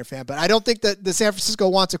I'm a Niner fan, but I don't think that the San Francisco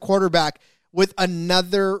wants a quarterback with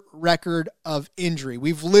another record of injury.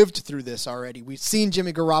 We've lived through this already. We've seen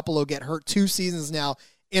Jimmy Garoppolo get hurt 2 seasons now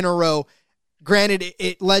in a row. Granted,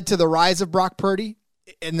 it led to the rise of Brock Purdy,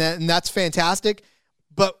 and that's fantastic,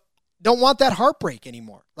 but don't want that heartbreak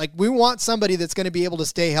anymore. Like, we want somebody that's going to be able to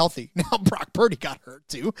stay healthy. Now, Brock Purdy got hurt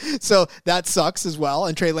too, so that sucks as well,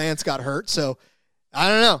 and Trey Lance got hurt, so I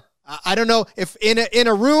don't know. I don't know if in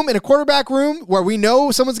a quarterback room where we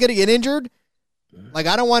know someone's going to get injured, like,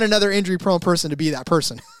 I don't want another injury-prone person to be that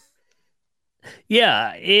person.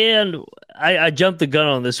 Yeah, and I jumped the gun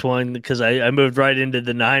on this one because I moved right into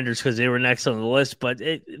the Niners because they were next on the list. But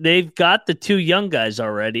they've got the 2 young guys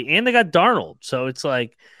already, and they got Darnold. So it's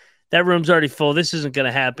like that room's already full. This isn't going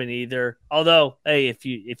to happen either. Although, hey, if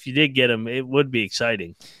you did get him, it would be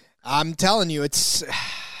exciting. I'm telling you, it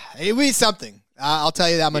would be something. I'll tell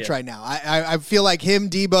you that much right now. I feel like him,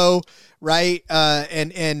 Debo, right,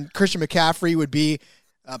 and Christian McCaffrey would be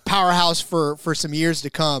a powerhouse for some years to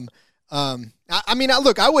come.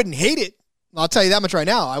 Look, I wouldn't hate it. I'll tell you that much right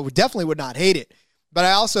now. I definitely would not hate it. But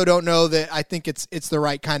I also don't know that I think it's the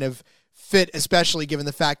right kind of fit, especially given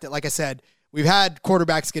the fact that, like I said, we've had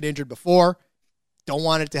quarterbacks get injured before. Don't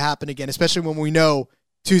want it to happen again, especially when we know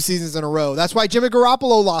 2 seasons in a row. That's why Jimmy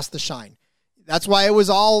Garoppolo lost the shine. That's why it was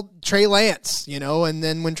all Trey Lance, and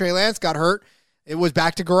then when Trey Lance got hurt, it was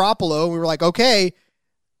back to Garoppolo. We were like, okay,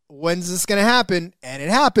 when's this going to happen? And it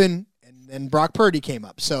happened, and then Brock Purdy came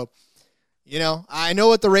up. So, I know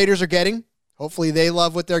what the Raiders are getting. Hopefully they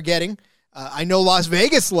love what they're getting. I know Las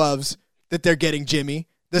Vegas loves that they're getting Jimmy.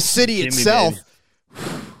 The city Jimmy itself,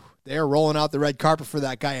 they're rolling out the red carpet for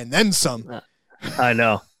that guy and then some. I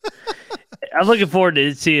know. I'm looking forward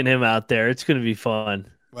to seeing him out there. It's going to be fun.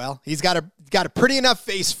 Well, he's got a pretty enough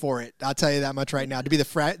face for it. I'll tell you that much right now, to be the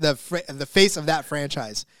face of that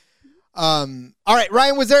franchise. All right,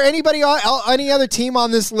 Ryan, was there any other team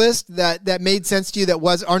on this list that made sense to you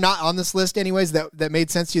or not on this list anyways, that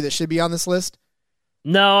made sense to you that should be on this list?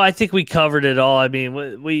 No, I think we covered it all. I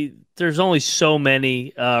mean, there's only so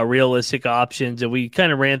many realistic options, and we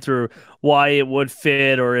kind of ran through why it would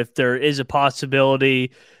fit or if there is a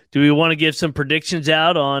possibility. Do we want to give some predictions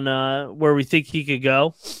out on where we think he could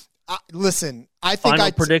go? Listen, I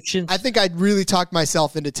think predictions. I think I'd really talked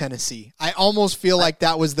myself into Tennessee. I almost feel like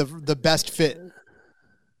that was the best fit.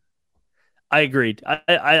 I agreed.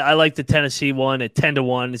 I like the Tennessee one at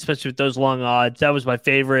 10-1, especially with those long odds. That was my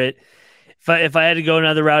favorite. If I had to go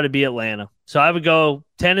another route, it'd be Atlanta. So I would go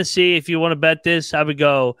Tennessee. If you want to bet this, I would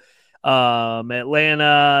go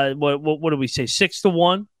Atlanta. What do we say?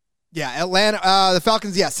 6-1. Yeah, Atlanta. The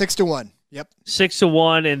Falcons. Yeah, 6-1. Yep,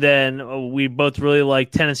 6-1, and then we both really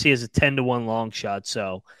like Tennessee as a 10-1 long shot.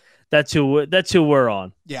 So that's who we're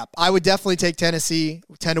on. Yeah, I would definitely take Tennessee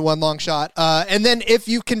 10-1 long shot. And then if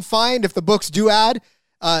the books do add,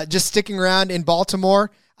 just sticking around in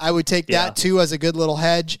Baltimore, I would take that too as a good little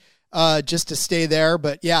hedge, just to stay there.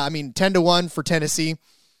 But yeah, I mean 10-1 for Tennessee.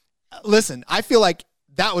 Listen, I feel like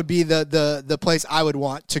that would be the place I would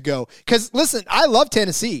want to go. Because listen, I love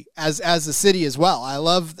Tennessee as a city as well. I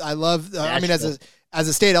love. I mean, as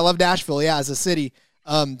a state, I love Nashville. Yeah, as a city,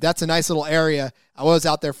 that's a nice little area. I was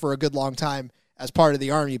out there for a good long time as part of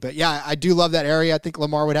the Army, but yeah, I do love that area. I think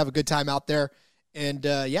Lamar would have a good time out there, and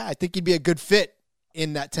yeah, I think he'd be a good fit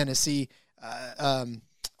in that Tennessee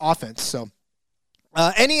offense. So,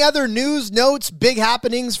 any other news, notes, big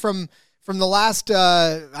happenings from the last,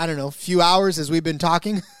 few hours as we've been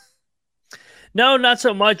talking? No, not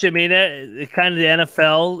so much. I mean, kind of the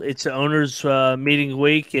NFL, it's the owners' meeting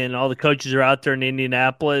week, and all the coaches are out there in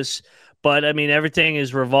Indianapolis. But, I mean, everything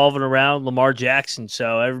is revolving around Lamar Jackson,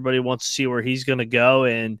 so everybody wants to see where he's going to go.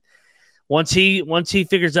 And once he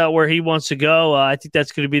figures out where he wants to go, I think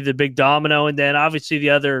that's going to be the big domino. And then, obviously,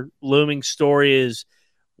 the other looming story is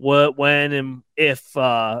what, when, and if.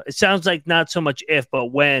 It sounds like not so much if, but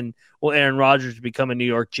when will Aaron Rodgers become a New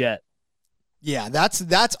York Jet? Yeah,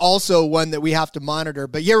 that's also one that we have to monitor.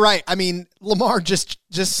 But you're right. I mean, Lamar just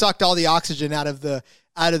sucked all the oxygen out of the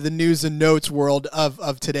news and notes world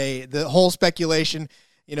of today. The whole speculation,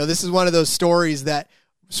 this is one of those stories that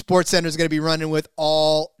SportsCenter is going to be running with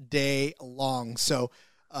all day long. So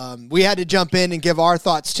we had to jump in and give our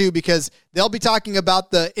thoughts too, because they'll be talking about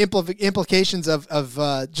the implications of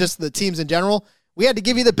just the teams in general. We had to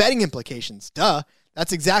give you the betting implications. Duh.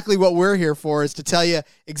 That's exactly what we're here for, is to tell you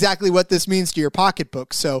exactly what this means to your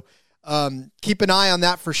pocketbook. So keep an eye on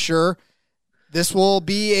that for sure. This will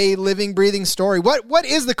be a living, breathing story. What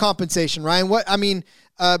is the compensation, Ryan?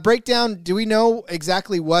 Breakdown, do we know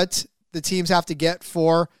exactly what the teams have to get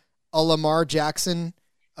for a Lamar Jackson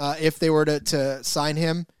if they were to sign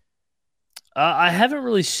him? I haven't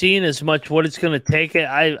really seen as much what it's going to take.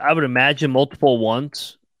 I would imagine multiple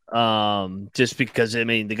ones. Just because, I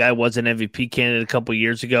mean, the guy was an MVP candidate a couple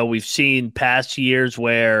years ago. We've seen past years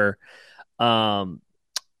where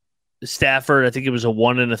Stafford, I think it was a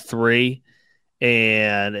 1 and a 3,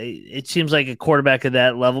 and it seems like a quarterback at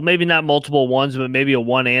that level, maybe not multiple ones, but maybe a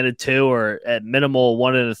 1 and a 2, or at minimal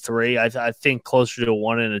 1 and a 3. I think closer to a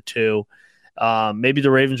 1 and a 2. Maybe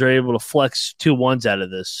the Ravens are able to flex 2 1s out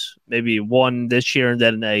of this, maybe one this year and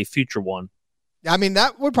then a future one. I mean,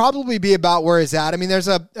 that would probably be about where it's at. I mean, there's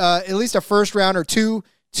at least a first round or two.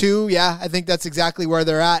 Yeah, I think that's exactly where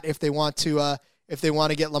they're at if they want to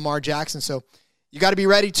get Lamar Jackson. So you got to be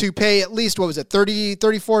ready to pay at least,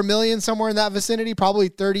 34 million, somewhere in that vicinity, probably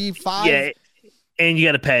 35. Yeah, and you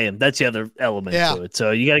got to pay him. That's the other element to it. So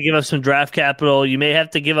you got to give up some draft capital. You may have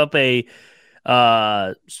to give up a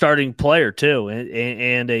starting player too,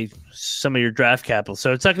 and some of your draft capital.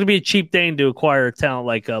 So it's not going to be a cheap thing to acquire a talent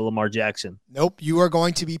like Lamar Jackson. Nope, you are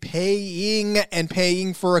going to be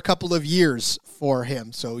paying for a couple of years for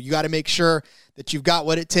him. So you got to make sure that you've got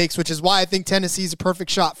what it takes, which is why I think Tennessee's a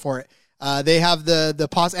perfect shot for it. They have the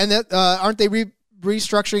and that aren't they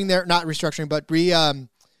restructuring their, not restructuring, but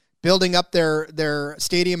building up their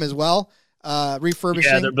stadium as well,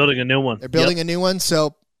 refurbishing. Yeah, they're building a new one. They're building a new one.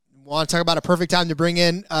 So want to talk about a perfect time to bring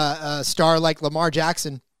in a star like Lamar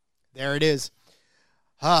Jackson. There it is.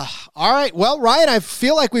 All right. Well, Ryan, I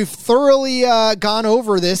feel like we've thoroughly gone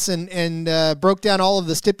over this and broke down all of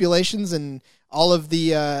the stipulations and all of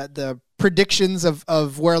the predictions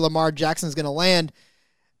of where Lamar Jackson is going to land.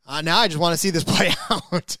 Now I just want to see this play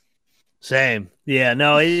out. Same. Yeah,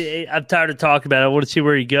 no, I'm tired of talking about it. I want to see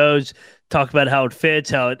where he goes, talk about how it fits,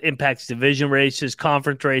 how it impacts division races,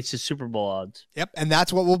 conference races, Super Bowl odds. Yep, and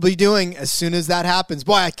that's what we'll be doing as soon as that happens.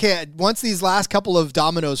 Boy, I can't. Once these last couple of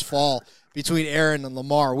dominoes fall between Aaron and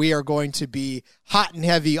Lamar. We are going to be hot and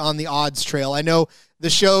heavy on the odds trail. I know the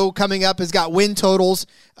show coming up has got win totals.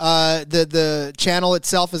 The channel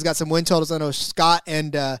itself has got some win totals. I know Scott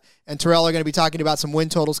and Terrell are going to be talking about some win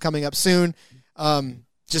totals coming up soon.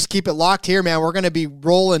 Just keep it locked here, man. We're going to be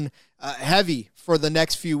rolling heavy for the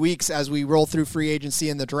next few weeks as we roll through free agency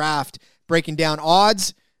and the draft, breaking down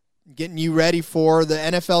odds, getting you ready for the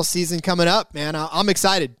NFL season coming up, man. I'm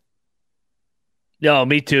excited. No,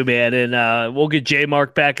 me too, man. And we'll get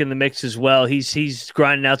J-Mark back in the mix as well. He's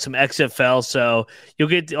grinding out some XFL, so you'll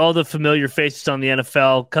get all the familiar faces on the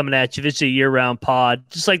NFL coming at you. This is a year-round pod,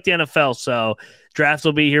 just like the NFL. So draft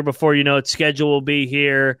will be here before you know it. Schedule will be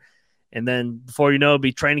here. And then before you know, it'll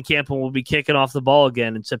be training camp, and we'll be kicking off the ball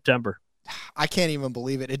again in September. I can't even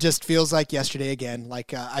believe it. It just feels like yesterday again.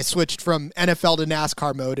 Like I switched from NFL to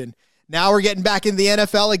NASCAR mode, and now we're getting back in the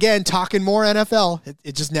NFL again, talking more NFL.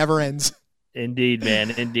 It just never ends. Indeed,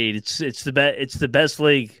 man. Indeed, it's the best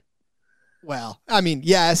league. Well, I mean,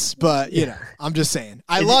 yes, but you know, I'm just saying,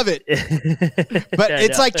 I love it. But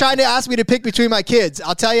it's like trying to ask me to pick between my kids.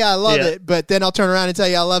 I'll tell you I love it, but then I'll turn around and tell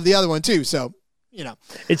you I love the other one too. So, you know,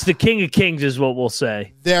 it's the king of kings is what we'll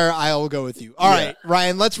say. There, I will go with you. All right,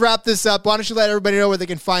 Ryan, let's wrap this up. Why don't you let everybody know where they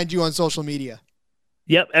can find you on social media?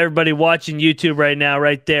 Yep, everybody watching YouTube right now,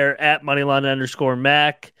 right there at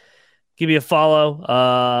Moneyline_Mac. Give me a follow.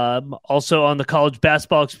 Also on the college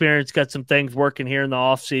basketball experience, got some things working here in the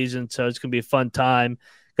off season, so it's gonna be a fun time.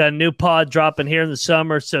 Got a new pod dropping here in the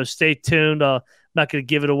summer, so stay tuned. I'm not gonna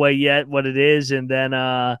give it away yet what it is, and then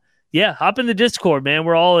hop in the Discord, man.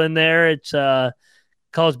 We're all in there. It's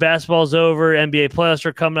college basketball's over, NBA playoffs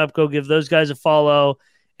are coming up. Go give those guys a follow,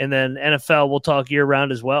 and then NFL we'll talk year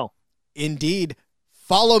round as well. Indeed.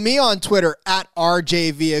 Follow me on Twitter at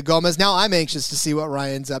RJ Villagomez. Now I'm anxious to see what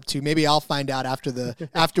Ryan's up to. Maybe I'll find out after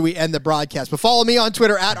we end the broadcast. But follow me on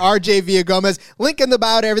Twitter at RJ Villagomez. Link in the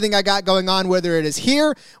bio to everything I got going on, whether it is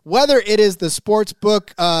here, whether it is the sports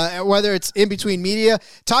book, whether it's in between media.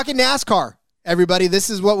 Talking NASCAR, everybody. This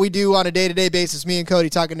is what we do on a day-to-day basis. Me and Cody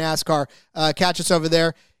talking NASCAR. Catch us over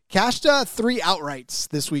there. Cashed 3 outrights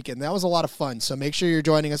this weekend. That was a lot of fun. So make sure you're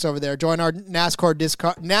joining us over there. Join our NASCAR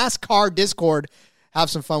Discord. Have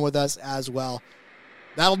some fun with us as well.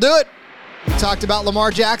 That'll do it. We talked about Lamar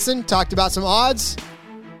Jackson, talked about some odds.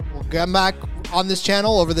 We'll come back on this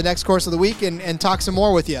channel over the next course of the week and talk some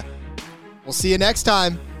more with you. We'll see you next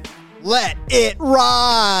time. Let it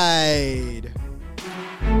ride.